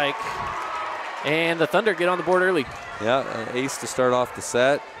looked like. And the Thunder get on the board early. Yeah, an ace to start off the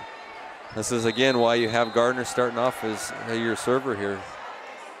set. This is, again, why you have Gardner starting off as your server here.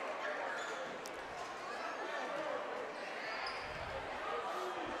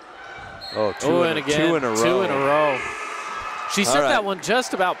 Oh, two in a row. 2 in a row. She set that one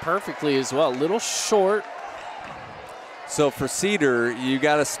just about perfectly as well. A little short. So for Cedar, you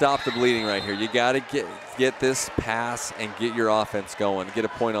got to stop the bleeding right here. You got to get this pass and get your offense going. Get a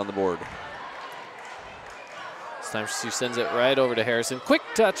point on the board. This time she sends it right over to Harrison. Quick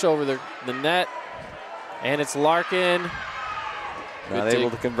touch over the net. And it's Larkin. Not able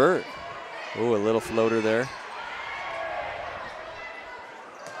to convert. Ooh, a little floater there.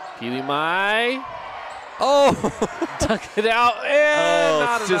 Pili Mai. Oh! Tuck it out.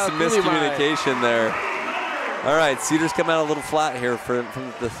 And it's just a miscommunication there. All right, Cedar's come out a little flat here from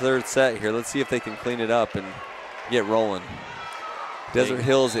the 3rd set here. Let's see if they can clean it up and get rolling. Desert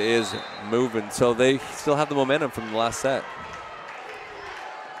Hills is moving, so they still have the momentum from the last set.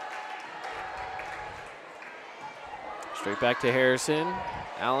 Straight back to Harrison.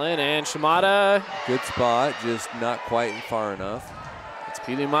 Allen and Shimada. Good spot, just not quite far enough. It's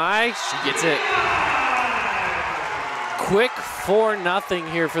Pili Mai. She gets it. Quick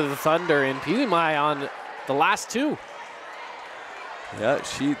 4-0 here for the Thunder, and Pili Mai on the last 2. Yeah,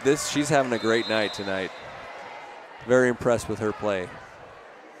 she's having a great night tonight. Very impressed with her play.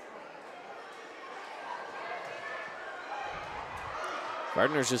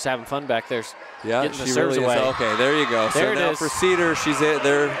 Gardner's just having fun back there. Yeah, getting the she serves really away. is. Okay, there you go. There so now for Cedar,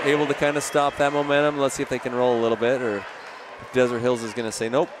 they're able to kind of stop that momentum. Let's see if they can roll a little bit, or if Desert Hills is going to say,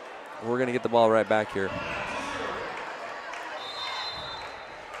 nope, we're going to get the ball right back here.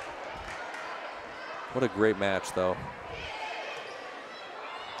 What a great match, though.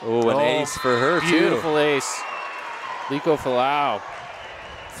 Oh, an ace for her, too. Beautiful ace. Liko Falau.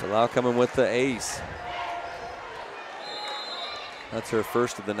 Falau coming with the ace. That's her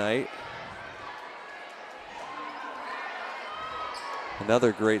first of the night.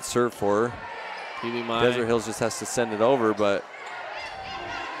 Another great serve for her. Desert Hills just has to send it over, but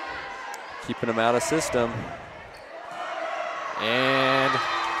keeping them out of system. And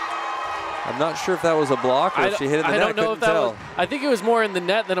I'm not sure if that was a block or if she hit it in the net. I don't know if that was. I think it was more in the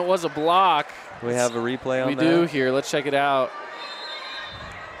net than it was a block. We have a replay on that? We do here. Let's check it out.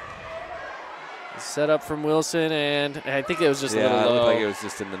 Set up from Wilson, and I think it was just a little low. Yeah, it looked like it was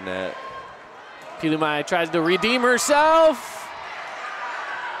just in the net. Pili Mai tries to redeem herself.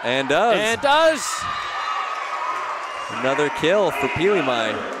 And does. And does. Another kill for Pili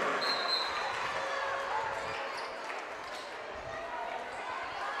Mai.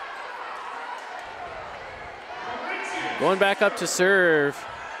 Going back up to serve,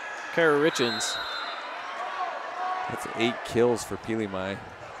 Kara Richens. That's 8 kills for Pilimai.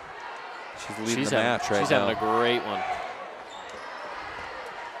 She's leading the match right now. She's having a great one.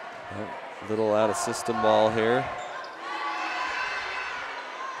 Little out of system ball here.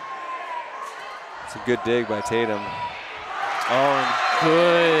 It's a good dig by Tatum. Oh, and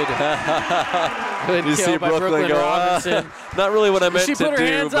good. Good you kill see by Brooklyn go, Robinson. Not really what I meant to do. She put her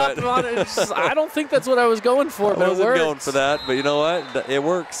hands up on it. I don't think that's what I was going for, but it worked. I wasn't going for that, but you know what? It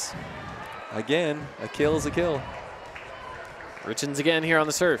works. Again, a kill is a kill. Richens again here on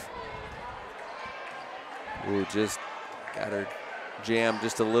the serve. Ooh, just got her jammed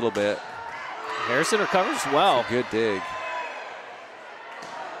just a little bit. Harrison recovers well. Good dig.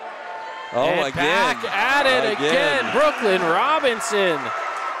 Oh, and again. Back at it again. Brooklyn Robinson.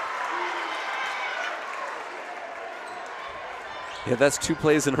 Yeah, that's 2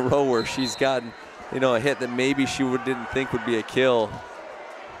 plays in a row where she's gotten, a hit that maybe she didn't think would be a kill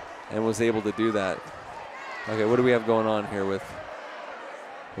and was able to do that. Okay, what do we have going on here with,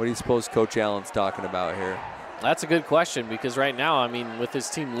 what do you suppose Coach Allen's talking about here? That's a good question because right now, I mean, with his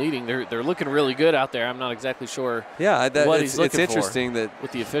team leading, they're looking really good out there. I'm not exactly sure what he's looking for. It's interesting that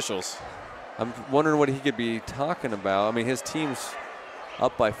with the officials. I'm wondering what he could be talking about. I mean, his team's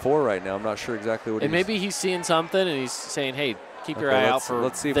up by 4 right now. I'm not sure exactly what. And maybe he's seeing something and he's saying, "Hey, keep your eye out for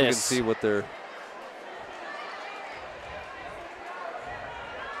Let's see if this." we can see what they're.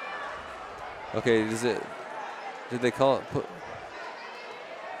 Okay, did they call it?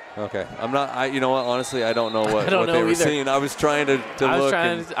 Okay, I'm not. You know what? Honestly, I don't know what they were seeing. I was trying to look.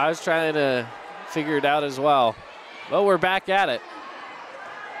 I was trying to figure it out as well. Well, we're back at it.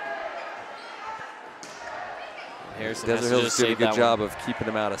 Desert Hills did a good job of keeping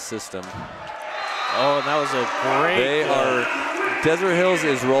him out of system. Oh, and that was a great. Desert Hills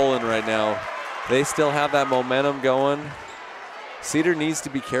is rolling right now. They still have that momentum going. Cedar needs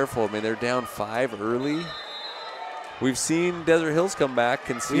to be careful. I mean, they're down 5 early. We've seen Desert Hills come back.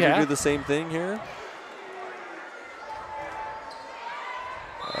 Can Cedar do the same thing here?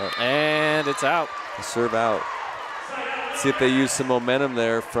 And it's out. A serve out. See if they use some momentum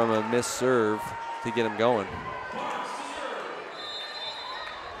there from a missed serve to get him going.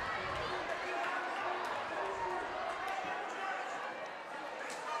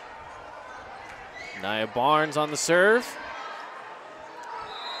 Nia Barnes on the serve.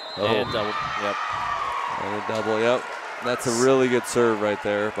 Oh. And double. Yep. And a double. Yep. That's a really good serve right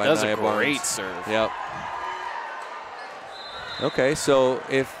there by Nia Barnes. That was a great serve. Yep. Okay, so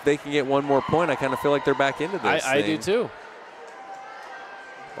if they can get one more point, I kind of feel like they're back into this. I do too.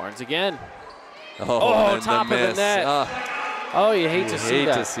 Barnes again. Oh, top of the net. Oh, you hate to see that. You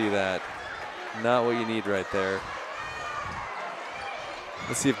hate to see that. Not what you need right there.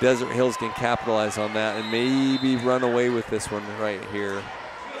 Let's see if Desert Hills can capitalize on that and maybe run away with this one right here.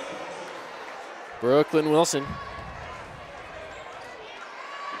 Brooklyn Wilson.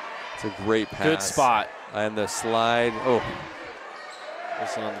 It's a great pass. Good spot. And the slide. Oh.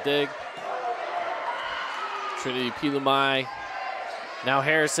 Wilson on the dig. Trinity Pilimai. Now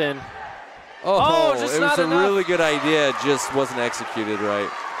Harrison. Oh, just it not was a enough. really good idea. It just wasn't executed right.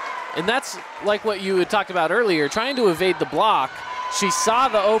 And that's like what you had talked about earlier, trying to evade the block. She saw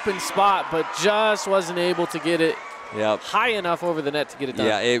the open spot, but just wasn't able to get it high enough over the net to get it done.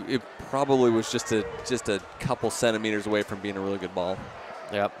 Yeah, it probably was just a couple centimeters away from being a really good ball.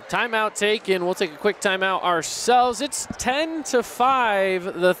 Yep. Timeout taken. We'll take a quick timeout ourselves. It's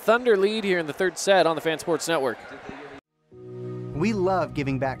 10-5, the Thunder lead here in the third set on the Fan Sports Network. We love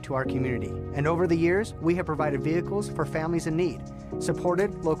giving back to our community, and over the years, we have provided vehicles for families in need,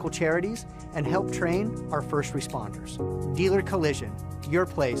 supported local charities, and helped train our first responders. Dealer Collision, your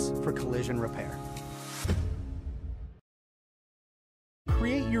place for collision repair.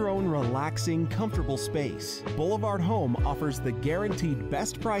 Create your own relaxing, comfortable space. Boulevard Home offers the guaranteed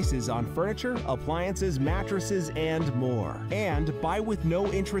best prices on furniture, appliances, mattresses, and more. And buy with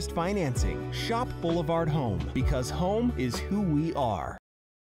no interest financing. Shop Boulevard Home, because home is who we are.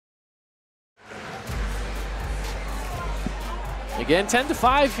 Again,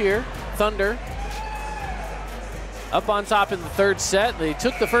 10-5 here. Thunder up on top in the third set. They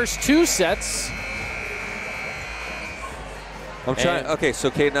took the first 2 sets. I'm trying. Okay, so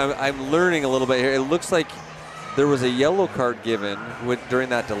Kate, I'm learning a little bit here. It looks like there was a yellow card given during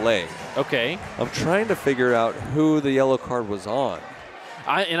that delay. Okay. I'm trying to figure out who the yellow card was on.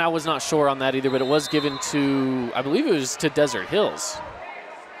 I was not sure on that either, but it was given to, I believe it was to Desert Hills.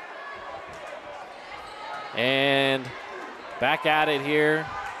 And back at it here.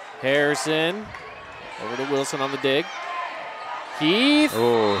 Harrison over to Wilson on the dig. Keith.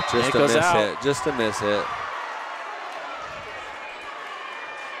 Oh, just a miss hit. Just a miss hit.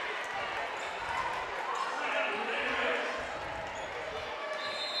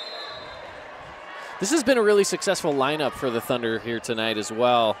 This has been a really successful lineup for the Thunder here tonight as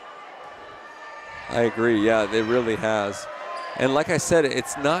well. I agree. Yeah, it really has. And like I said,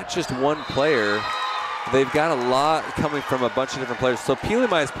 it's not just one player. They've got a lot coming from a bunch of different players. So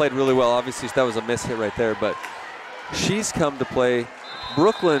Pilimai has played really well. Obviously, that was a miss hit right there, but she's come to play.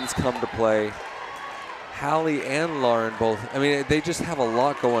 Brooklyn's come to play. Hallie and Lauren both. I mean, they just have a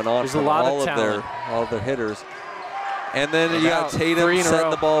lot going on. There's a lot all of talent. All of their hitters. And then you got Tatum setting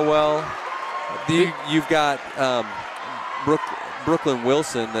the ball well. You've got Brooklyn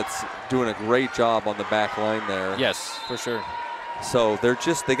Wilson that's doing a great job on the back line there. Yes, for sure. So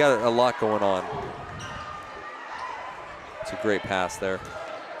they got a lot going on. It's a great pass there.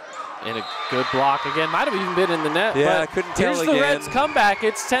 And a good block again. Might have even been in the net. Yeah, but I couldn't tell here's again. the Reds comeback.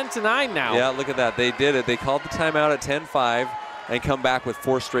 It's 10-9 now. Yeah, look at that. They did it. They called the timeout at 10-5 and come back with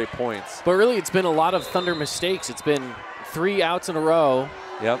 4 straight points. But really, it's been a lot of Thunder mistakes. It's been 3 outs in a row.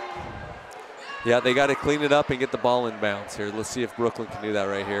 Yep. Yeah, they got to clean it up and get the ball in bounds here. Let's see if Brooklyn can do that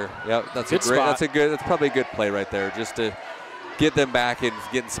right here. Yep, that's good spot. That's probably a good play right there, just to get them back and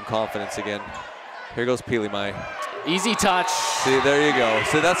getting some confidence again. Here goes Pilimai. Easy touch. See, there you go.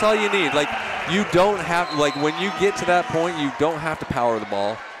 So that's all you need. Like, you don't have, like, when you get to that point, you don't have to power the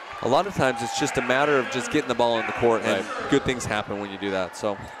ball. A lot of times it's just a matter of just getting the ball in the court, and good things happen when you do that.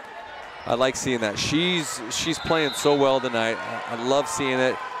 So I like seeing that. She's playing so well tonight. I love seeing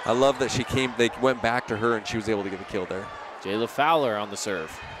it. I love that they went back to her and she was able to get the kill there. Jayla Fowler on the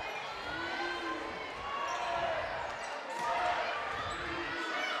serve.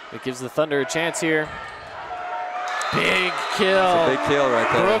 It gives the Thunder a chance here. Big kill. That's a big kill right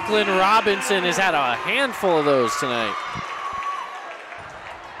there. Brooklyn Robinson has had a handful of those tonight.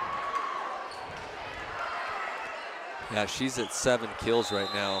 Yeah, she's at 7 kills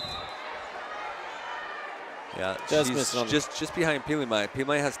right now. Yeah, just behind Pilimai.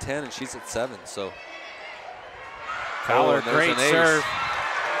 Pilimai has 10 and she's at 7. So Fowler, great serve.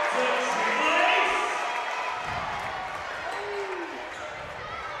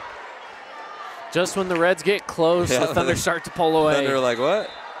 Just when the Reds get close, the Thunder start to pull away. Thunder are like, what?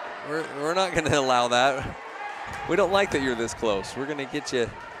 We're not going to allow that. We don't like that you're this close. We're going to get you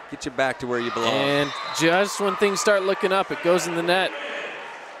back to where you belong. And just when things start looking up, it goes in the net.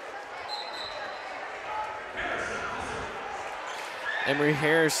 Emery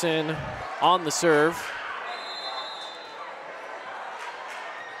Harrison on the serve.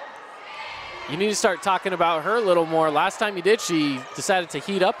 You need to start talking about her a little more. Last time you did, she decided to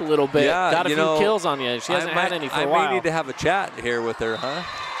heat up a little bit. Yeah, got a few kills on you. She hasn't had any for a while. I may need to have a chat here with her, huh?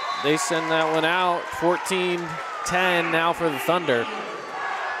 They send that one out. 14-10 now for the Thunder.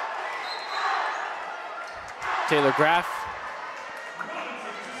 Taylor Graff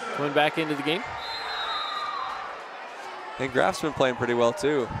coming back into the game. And Graff's been playing pretty well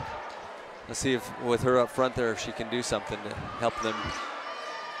too. Let's see if with her up front there, if she can do something to help them.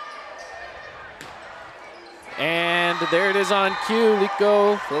 And there it is on cue,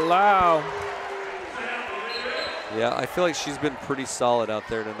 Liko Falau. Yeah, I feel like she's been pretty solid out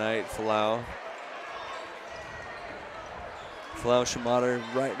there tonight, Falau. Falau and Shimada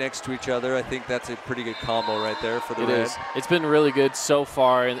right next to each other. I think that's a pretty good combo right there for the Reds. It's been really good so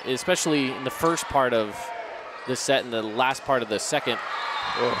far, and especially in the first part of the set and the last part of the second.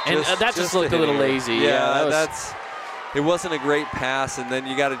 And that just looked a little lazy. Yeah, it wasn't a great pass, and then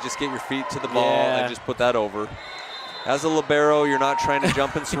you got to just get your feet to the ball and just put that over. As a libero, you're not trying to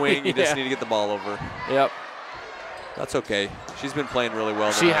jump and swing. You just need to get the ball over. Yep. That's okay. She's been playing really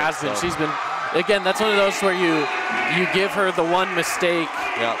well tonight. She has been. She's been, again, that's one of those where you give her the one mistake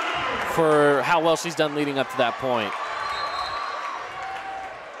for how well she's done leading up to that point.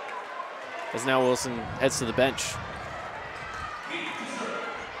 As now Wilson heads to the bench.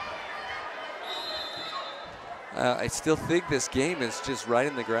 I still think this game is just right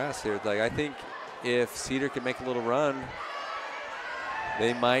in the grass here. Like, I think if Cedar can make a little run,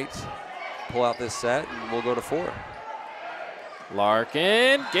 they might pull out this set and we'll go to 4.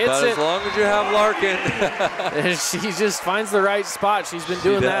 Larkin gets but it. As long as you have Larkin. She just finds the right spot. She's been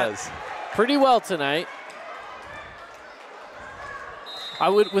doing that pretty well tonight.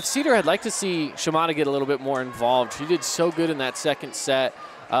 With Cedar, I'd like to see Shimada get a little bit more involved. She did so good in that second set,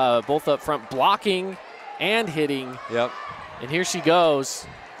 both up front blocking and hitting. Yep. And here she goes.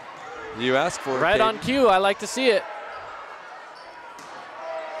 You asked for it. Right on cue. I like to see it.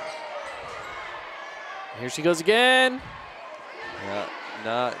 Here she goes again. Yeah,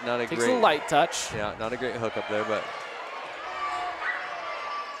 not a great. Takes a light touch. Yeah, not a great hookup there, but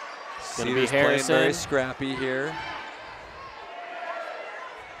it's going to be Harrison. Playing very scrappy here.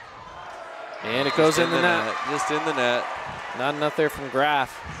 And it goes in the net. Just in the net. Not enough there from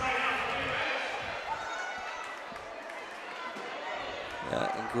Graff.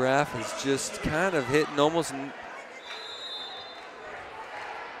 Yeah, and Graf is just kind of hitting almost.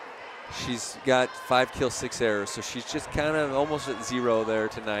 She's got 5 kills, 6 errors, so she's just kind of almost at 0 there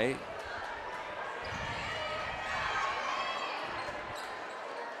tonight.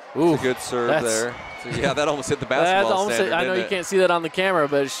 Ooh, a good serve there. So yeah, that almost hit the basketball standard. I know you can't see that on the camera,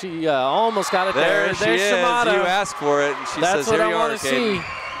 but she almost got it there. There she is. Shimada. You asked for it, and she says, "Here you are, Katie."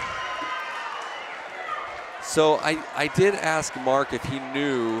 So I did ask Mark if he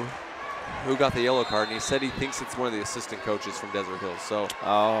knew who got the yellow card, and he said he thinks it's one of the assistant coaches from Desert Hills. So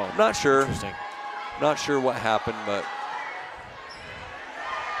I'm not sure. Interesting. Not sure what happened, but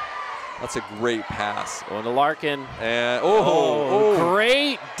that's a great pass. Going to Larkin. And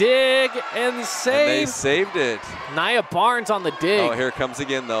great dig and save. And they saved it. Nia Barnes on the dig. Oh, here it comes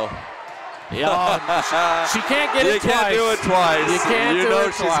again, though. Yeah, she can't get it twice. You can't do it twice. You can't do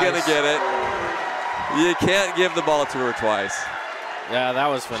it twice. She's going to get it. You can't give the ball to her twice. Yeah, that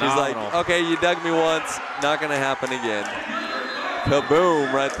was phenomenal. She's like, okay, you dug me once, not going to happen again.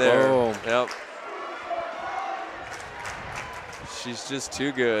 Kaboom, right there. Boom. Yep. She's just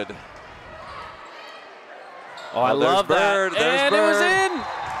too good. Oh, I love Bird. that. There's and Bird. It was in.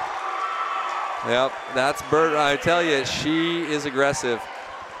 Yep, that's Bird. I tell you, she is aggressive.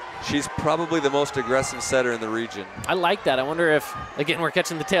 She's probably the most aggressive setter in the region. I like that. I wonder if, again, we're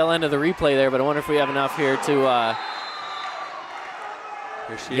catching the tail end of the replay there, but I wonder if we have enough here to.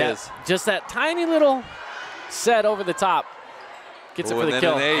 Here she is. Just that tiny little set over the top. Gets it for the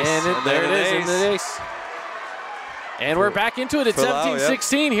kill. And there it is, and the ace. And we're back into it at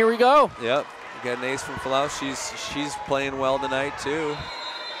 17-16. Yep. Here we go. Yep. We got an ace from Falau. She's playing well tonight, too.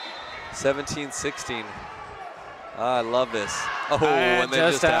 17-16. I love this. Oh, and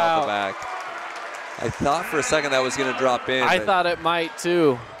then just out the back. I thought for a second that was going to drop in. I thought it might,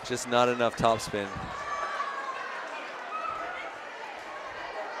 too. Just not enough topspin.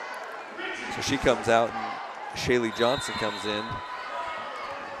 So she comes out, and Shaylee Johnson comes in.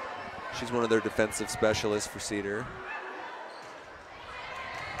 She's one of their defensive specialists for Cedar.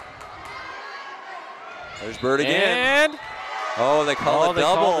 There's Bird again. And oh, they call it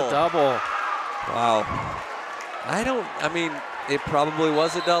double. Called a double. Wow. I mean, it probably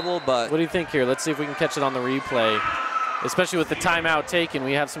was a double, but. What do you think here? Let's see if we can catch it on the replay. Especially with the timeout taken,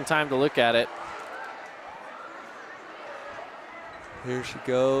 we have some time to look at it. Here she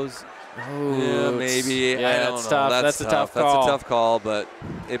goes. Ooh, yeah, maybe. Yeah, I don't know. tough. That's a tough call. That's a tough call, but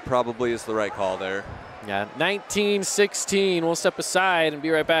it probably is the right call there. Yeah, 19-16. We'll step aside and be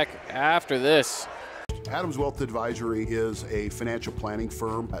right back after this. Adams Wealth Advisory is a financial planning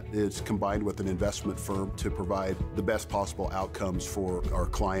firm that is combined with an investment firm to provide the best possible outcomes for our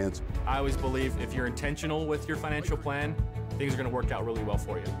clients. I always believe if you're intentional with your financial plan, things are going to work out really well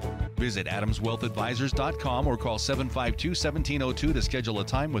for you. Visit AdamsWealthAdvisors.com or call 752-1702 to schedule a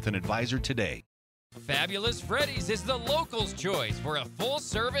time with an advisor today. Fabulous Freddy's is the locals' choice for a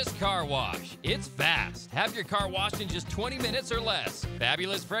full-service car wash. It's fast. Have your car washed in just 20 minutes or less.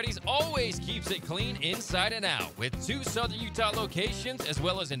 Fabulous Freddy's always keeps it clean inside and out with 2 Southern Utah locations as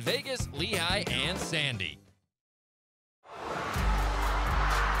well as in Vegas, Lehigh, and Sandy.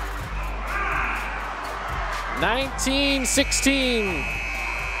 $19-16.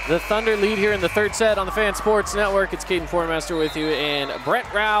 The Thunder lead here in the third set on the Fan Sports Network. It's Caden Formaster with you and Brett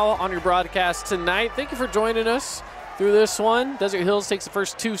Rao on your broadcast tonight. Thank you for joining us through this one. Desert Hills takes the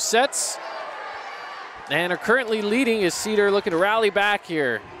first 2 sets and are currently leading as Cedar looking to rally back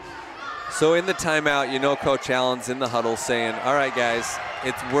here. So in the timeout, you know Coach Allen's in the huddle saying, all right, guys,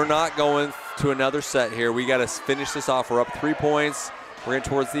 we're not going to another set here. We got to finish this off. We're up 3 points. We're in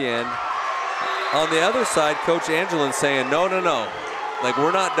towards the end. On the other side, Coach Angelin's saying, no. Like,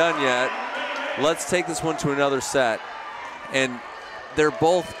 we're not done yet. Let's take this one to another set. And they're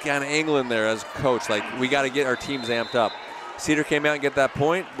both kind of angling there as coach. Like, we got to get our teams amped up. Cedar came out and get that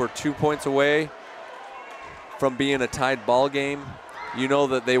point. We're 2 points away from being a tied ball game. You know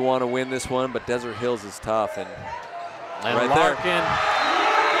that they want to win this one, but Desert Hills is tough. And right Larkin, there.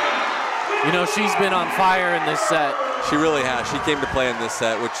 You know, she's been on fire in this set. She really has. She came to play in this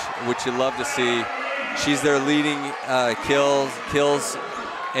set, which you love to see. She's their leading kills,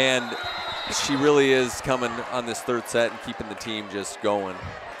 and she really is coming on this third set and keeping the team just going.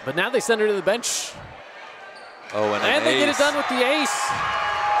 But now they send her to the bench. Oh, and they get it done with the ace.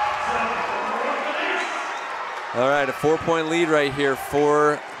 All right, a 4-point lead right here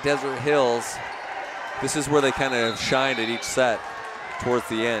for Desert Hills. This is where they kind of shined at each set towards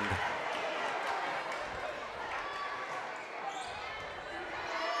the end.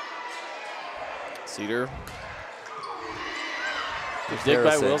 Cedar. Good dig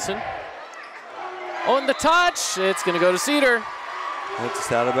by Wilson. Oh, and the touch. It's going to go to Cedar. That's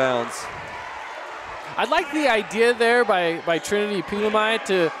just out of bounds. I like the idea there by Trinity Punamai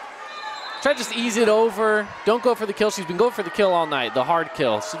to try to just ease it over. Don't go for the kill. She's been going for the kill all night, the hard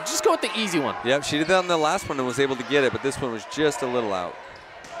kill. So just go with the easy one. Yep, she did that on the last one and was able to get it, but this one was just a little out.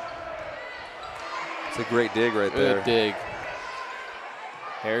 It's a great dig right there. Good dig.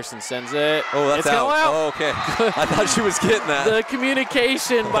 Harrison sends it. Oh, that's it's out. out. Oh, okay. I thought she was getting that. The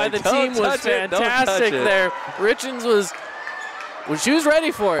communication by the team was fantastic there. Richens was, well, she was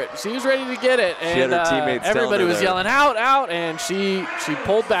ready for it. She was ready to get it. And she had her teammates everybody was there. yelling, out, out, and she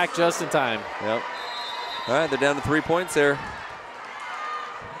pulled back just in time. Yep. All right, they're down to 3 points there.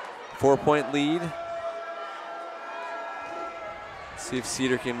 4-point lead. See if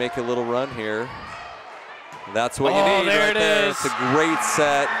Cedar can make a little run here. That's what you need there right it there. is. It's a great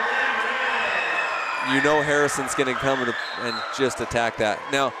set. You know Harrison's going to come and just attack that.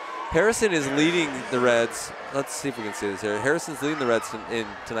 Now, Harrison is leading the Reds. Let's see if we can see this here. Harrison's leading the Reds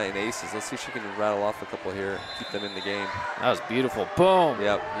tonight in aces. Let's see if she can rattle off a couple here, keep them in the game. That was beautiful. Boom.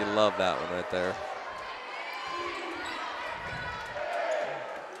 Yep, you love that one right there.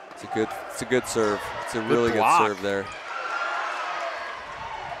 It's a good serve. It's a really good serve there.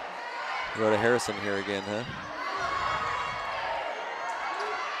 Go to Harrison here again, huh?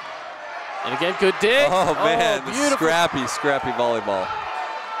 And again, good dig. Oh, man, beautiful. Scrappy volleyball.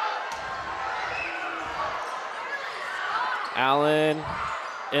 Allen,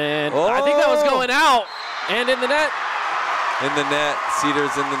 and I think that was going out, and in the net. In the net,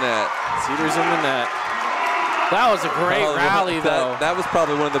 Cedar's in the net. Cedar's in the net. That was a great rally, though. That was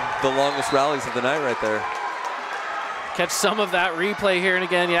probably one of the longest rallies of the night right there. Catch some of that replay here and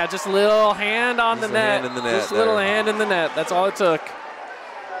again. Yeah, just a little hand on the net. Hand in the net. Just a little hand in the net. That's all it took.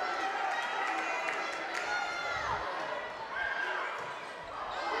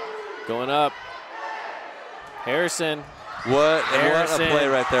 Going up. Harrison. What a play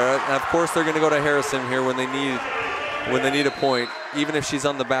right there. And of course they're going to go to Harrison here when they need a point. Even if she's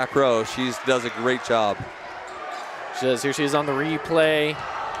on the back row, she does a great job. She does. Here she is on the replay.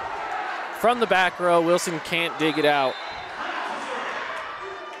 From the back row, Wilson can't dig it out.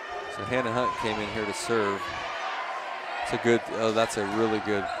 So Hannah Hunt came in here to serve. It's a good, that's a really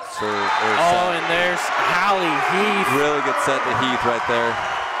good serve. And there's Hallie Heath. Really good set to Heath right there.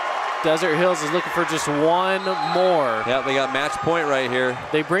 Desert Hills is looking for just one more. Yeah, they got match point right here.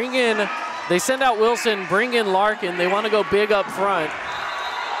 They send out Wilson, bring in Larkin. They want to go big up front.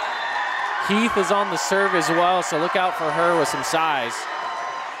 Heath is on the serve as well, so look out for her with some size.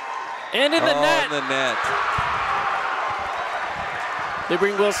 And in the net. In the net. They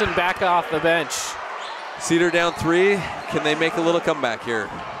bring Wilson back off the bench. Cedar down 3. Can they make a little comeback here?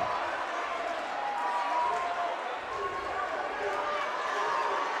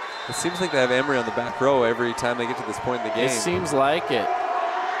 It seems like they have Emery on the back row every time they get to this point in the game. It seems like it.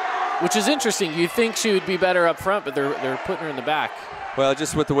 Which is interesting. You'd think she would be better up front, but they're putting her in the back. Well,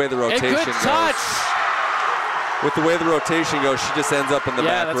 just with the way the rotation goes. Good touch. With the way the rotation goes, she just ends up in the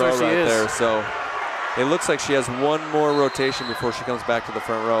back row right there. So it looks like she has one more rotation before she comes back to the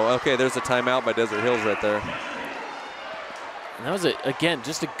front row. Okay, there's a timeout by Desert Hills right there. And that was, again,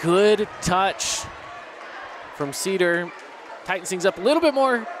 just a good touch from Cedar. Tightens things up a little bit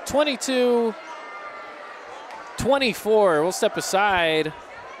more. 22-24. We'll step aside.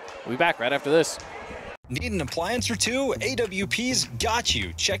 We'll be back right after this. Need an appliance or two? AWP's got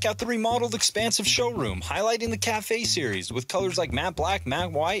you. Check out the remodeled expansive showroom, highlighting the cafe series with colors like matte black,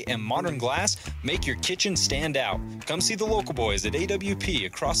 matte white, and modern glass. Make your kitchen stand out. Come see the local boys at AWP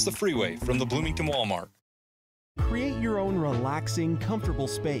across the freeway from the Bloomington Walmart. Create your own relaxing, comfortable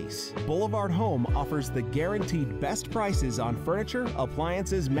space. Boulevard Home offers the guaranteed best prices on furniture,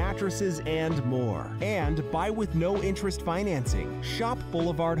 appliances, mattresses, and more. And buy with no interest financing. Shop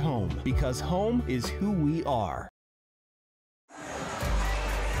Boulevard Home, because home is who we are.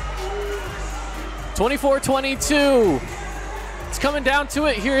 24-22. It's coming down to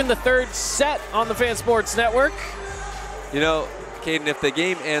it here in the third set on the Fan Sports Network. You know, Caden, if the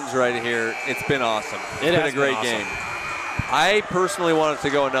game ends right here, it's been awesome. It's been a great game. I personally want it to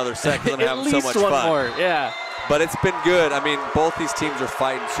go another set because I'm having so much fun. At least one more, yeah. But it's been good. I mean, both these teams are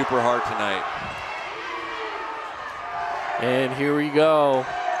fighting super hard tonight. And here we go.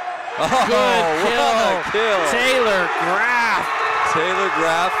 Oh, good kill. What a kill. Taylor Graff. Taylor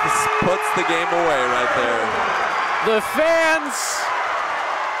Graff puts the game away right there. The fans,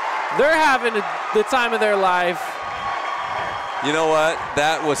 they're having the time of their life. You know what?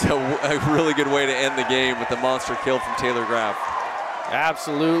 That was a really good way to end the game with the monster kill from Taylor Graff.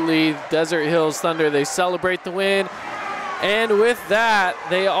 Absolutely. Desert Hills Thunder, they celebrate the win. And with that,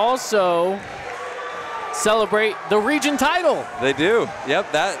 they also celebrate the region title. They do.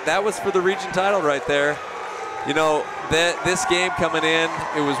 Yep, that was for the region title right there. You know, this game coming in,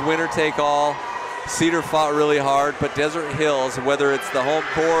 it was winner take all. Cedar fought really hard, but Desert Hills, whether it's the home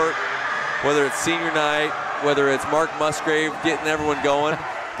court, whether it's senior night, whether it's Mark Musgrave getting everyone going,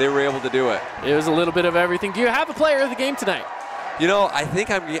 they were able to do it. It was a little bit of everything. Do you have a player of the game tonight? You know, I think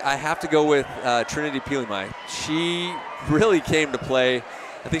I have to go with Trinity Peelemai. She really came to play.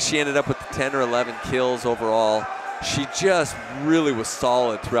 I think she ended up with 10 or 11 kills overall. She just really was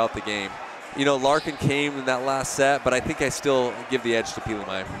solid throughout the game. You know, Larkin came in that last set, but I think I still give the edge to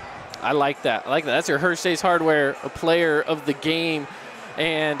Peelemai. I like that. I like that. That's your Hershey's Hardware player of the game.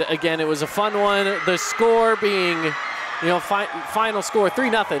 And again, it was a fun one. The score being, you know, final score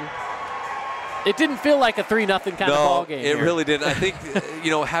 3-0. It didn't feel like a 3-0 kind of ball game. It really didn't. I think,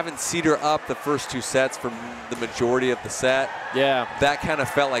 you know, having Cedar up the first 2 sets from the majority of the set, yeah, that kind of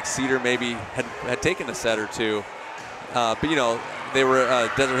felt like Cedar maybe had taken a set or two. But you know, they were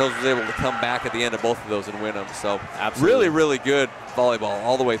Desert Hills was able to come back at the end of both of those and win them. So really, really good volleyball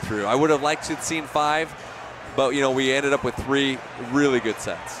all the way through. I would have liked to have seen 5, but you know, we ended up with 3 really good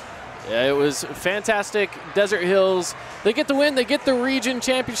sets. Yeah, it was fantastic. Desert Hills, they get the win, they get the region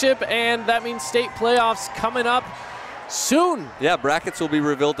championship, and that means state playoffs coming up soon. Yeah, brackets will be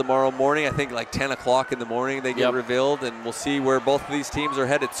revealed tomorrow morning. I think like 10 o'clock in the morning they get revealed, and we'll see where both of these teams are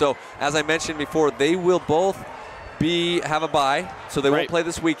headed. So as I mentioned before, they will both have a bye, so they won't play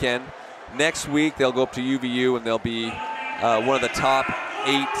this weekend. Next week they'll go up to UVU, and they'll be one of the top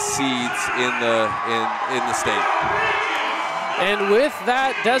 8 seeds in the state. And with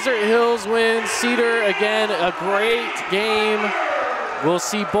that, Desert Hills wins. Cedar, again, a great game. We'll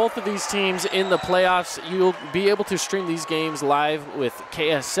see both of these teams in the playoffs. You'll be able to stream these games live with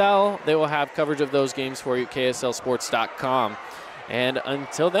KSL. They will have coverage of those games for you at kslsports.com. And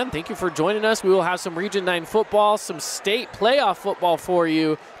until then, thank you for joining us. We will have some Region 9 football, some state playoff football for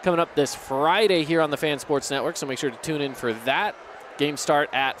you coming up this Friday here on the Fan Sports Network, so make sure to tune in for that. Games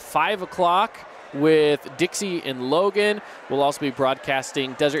start at 5 o'clock. With Dixie and Logan. We'll also be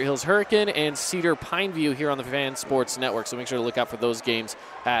broadcasting Desert Hills Hurricane and Cedar Pineview here on the Fan Sports Network, so make sure to look out for those games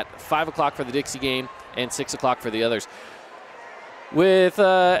at 5 o'clock for the Dixie game and 6 o'clock for the others. With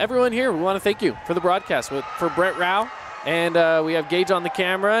everyone here, we want to thank you for the broadcast. For Brett Rao, and we have Gage on the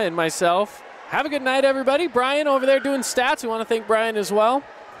camera and myself. Have a good night, everybody. Brian over there doing stats. We want to thank Brian as well,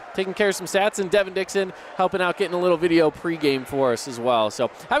 taking care of some stats, and Devin Dixon helping out getting a little video pregame for us as well. So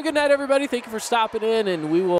have a good night, everybody. Thank you for stopping in, and we will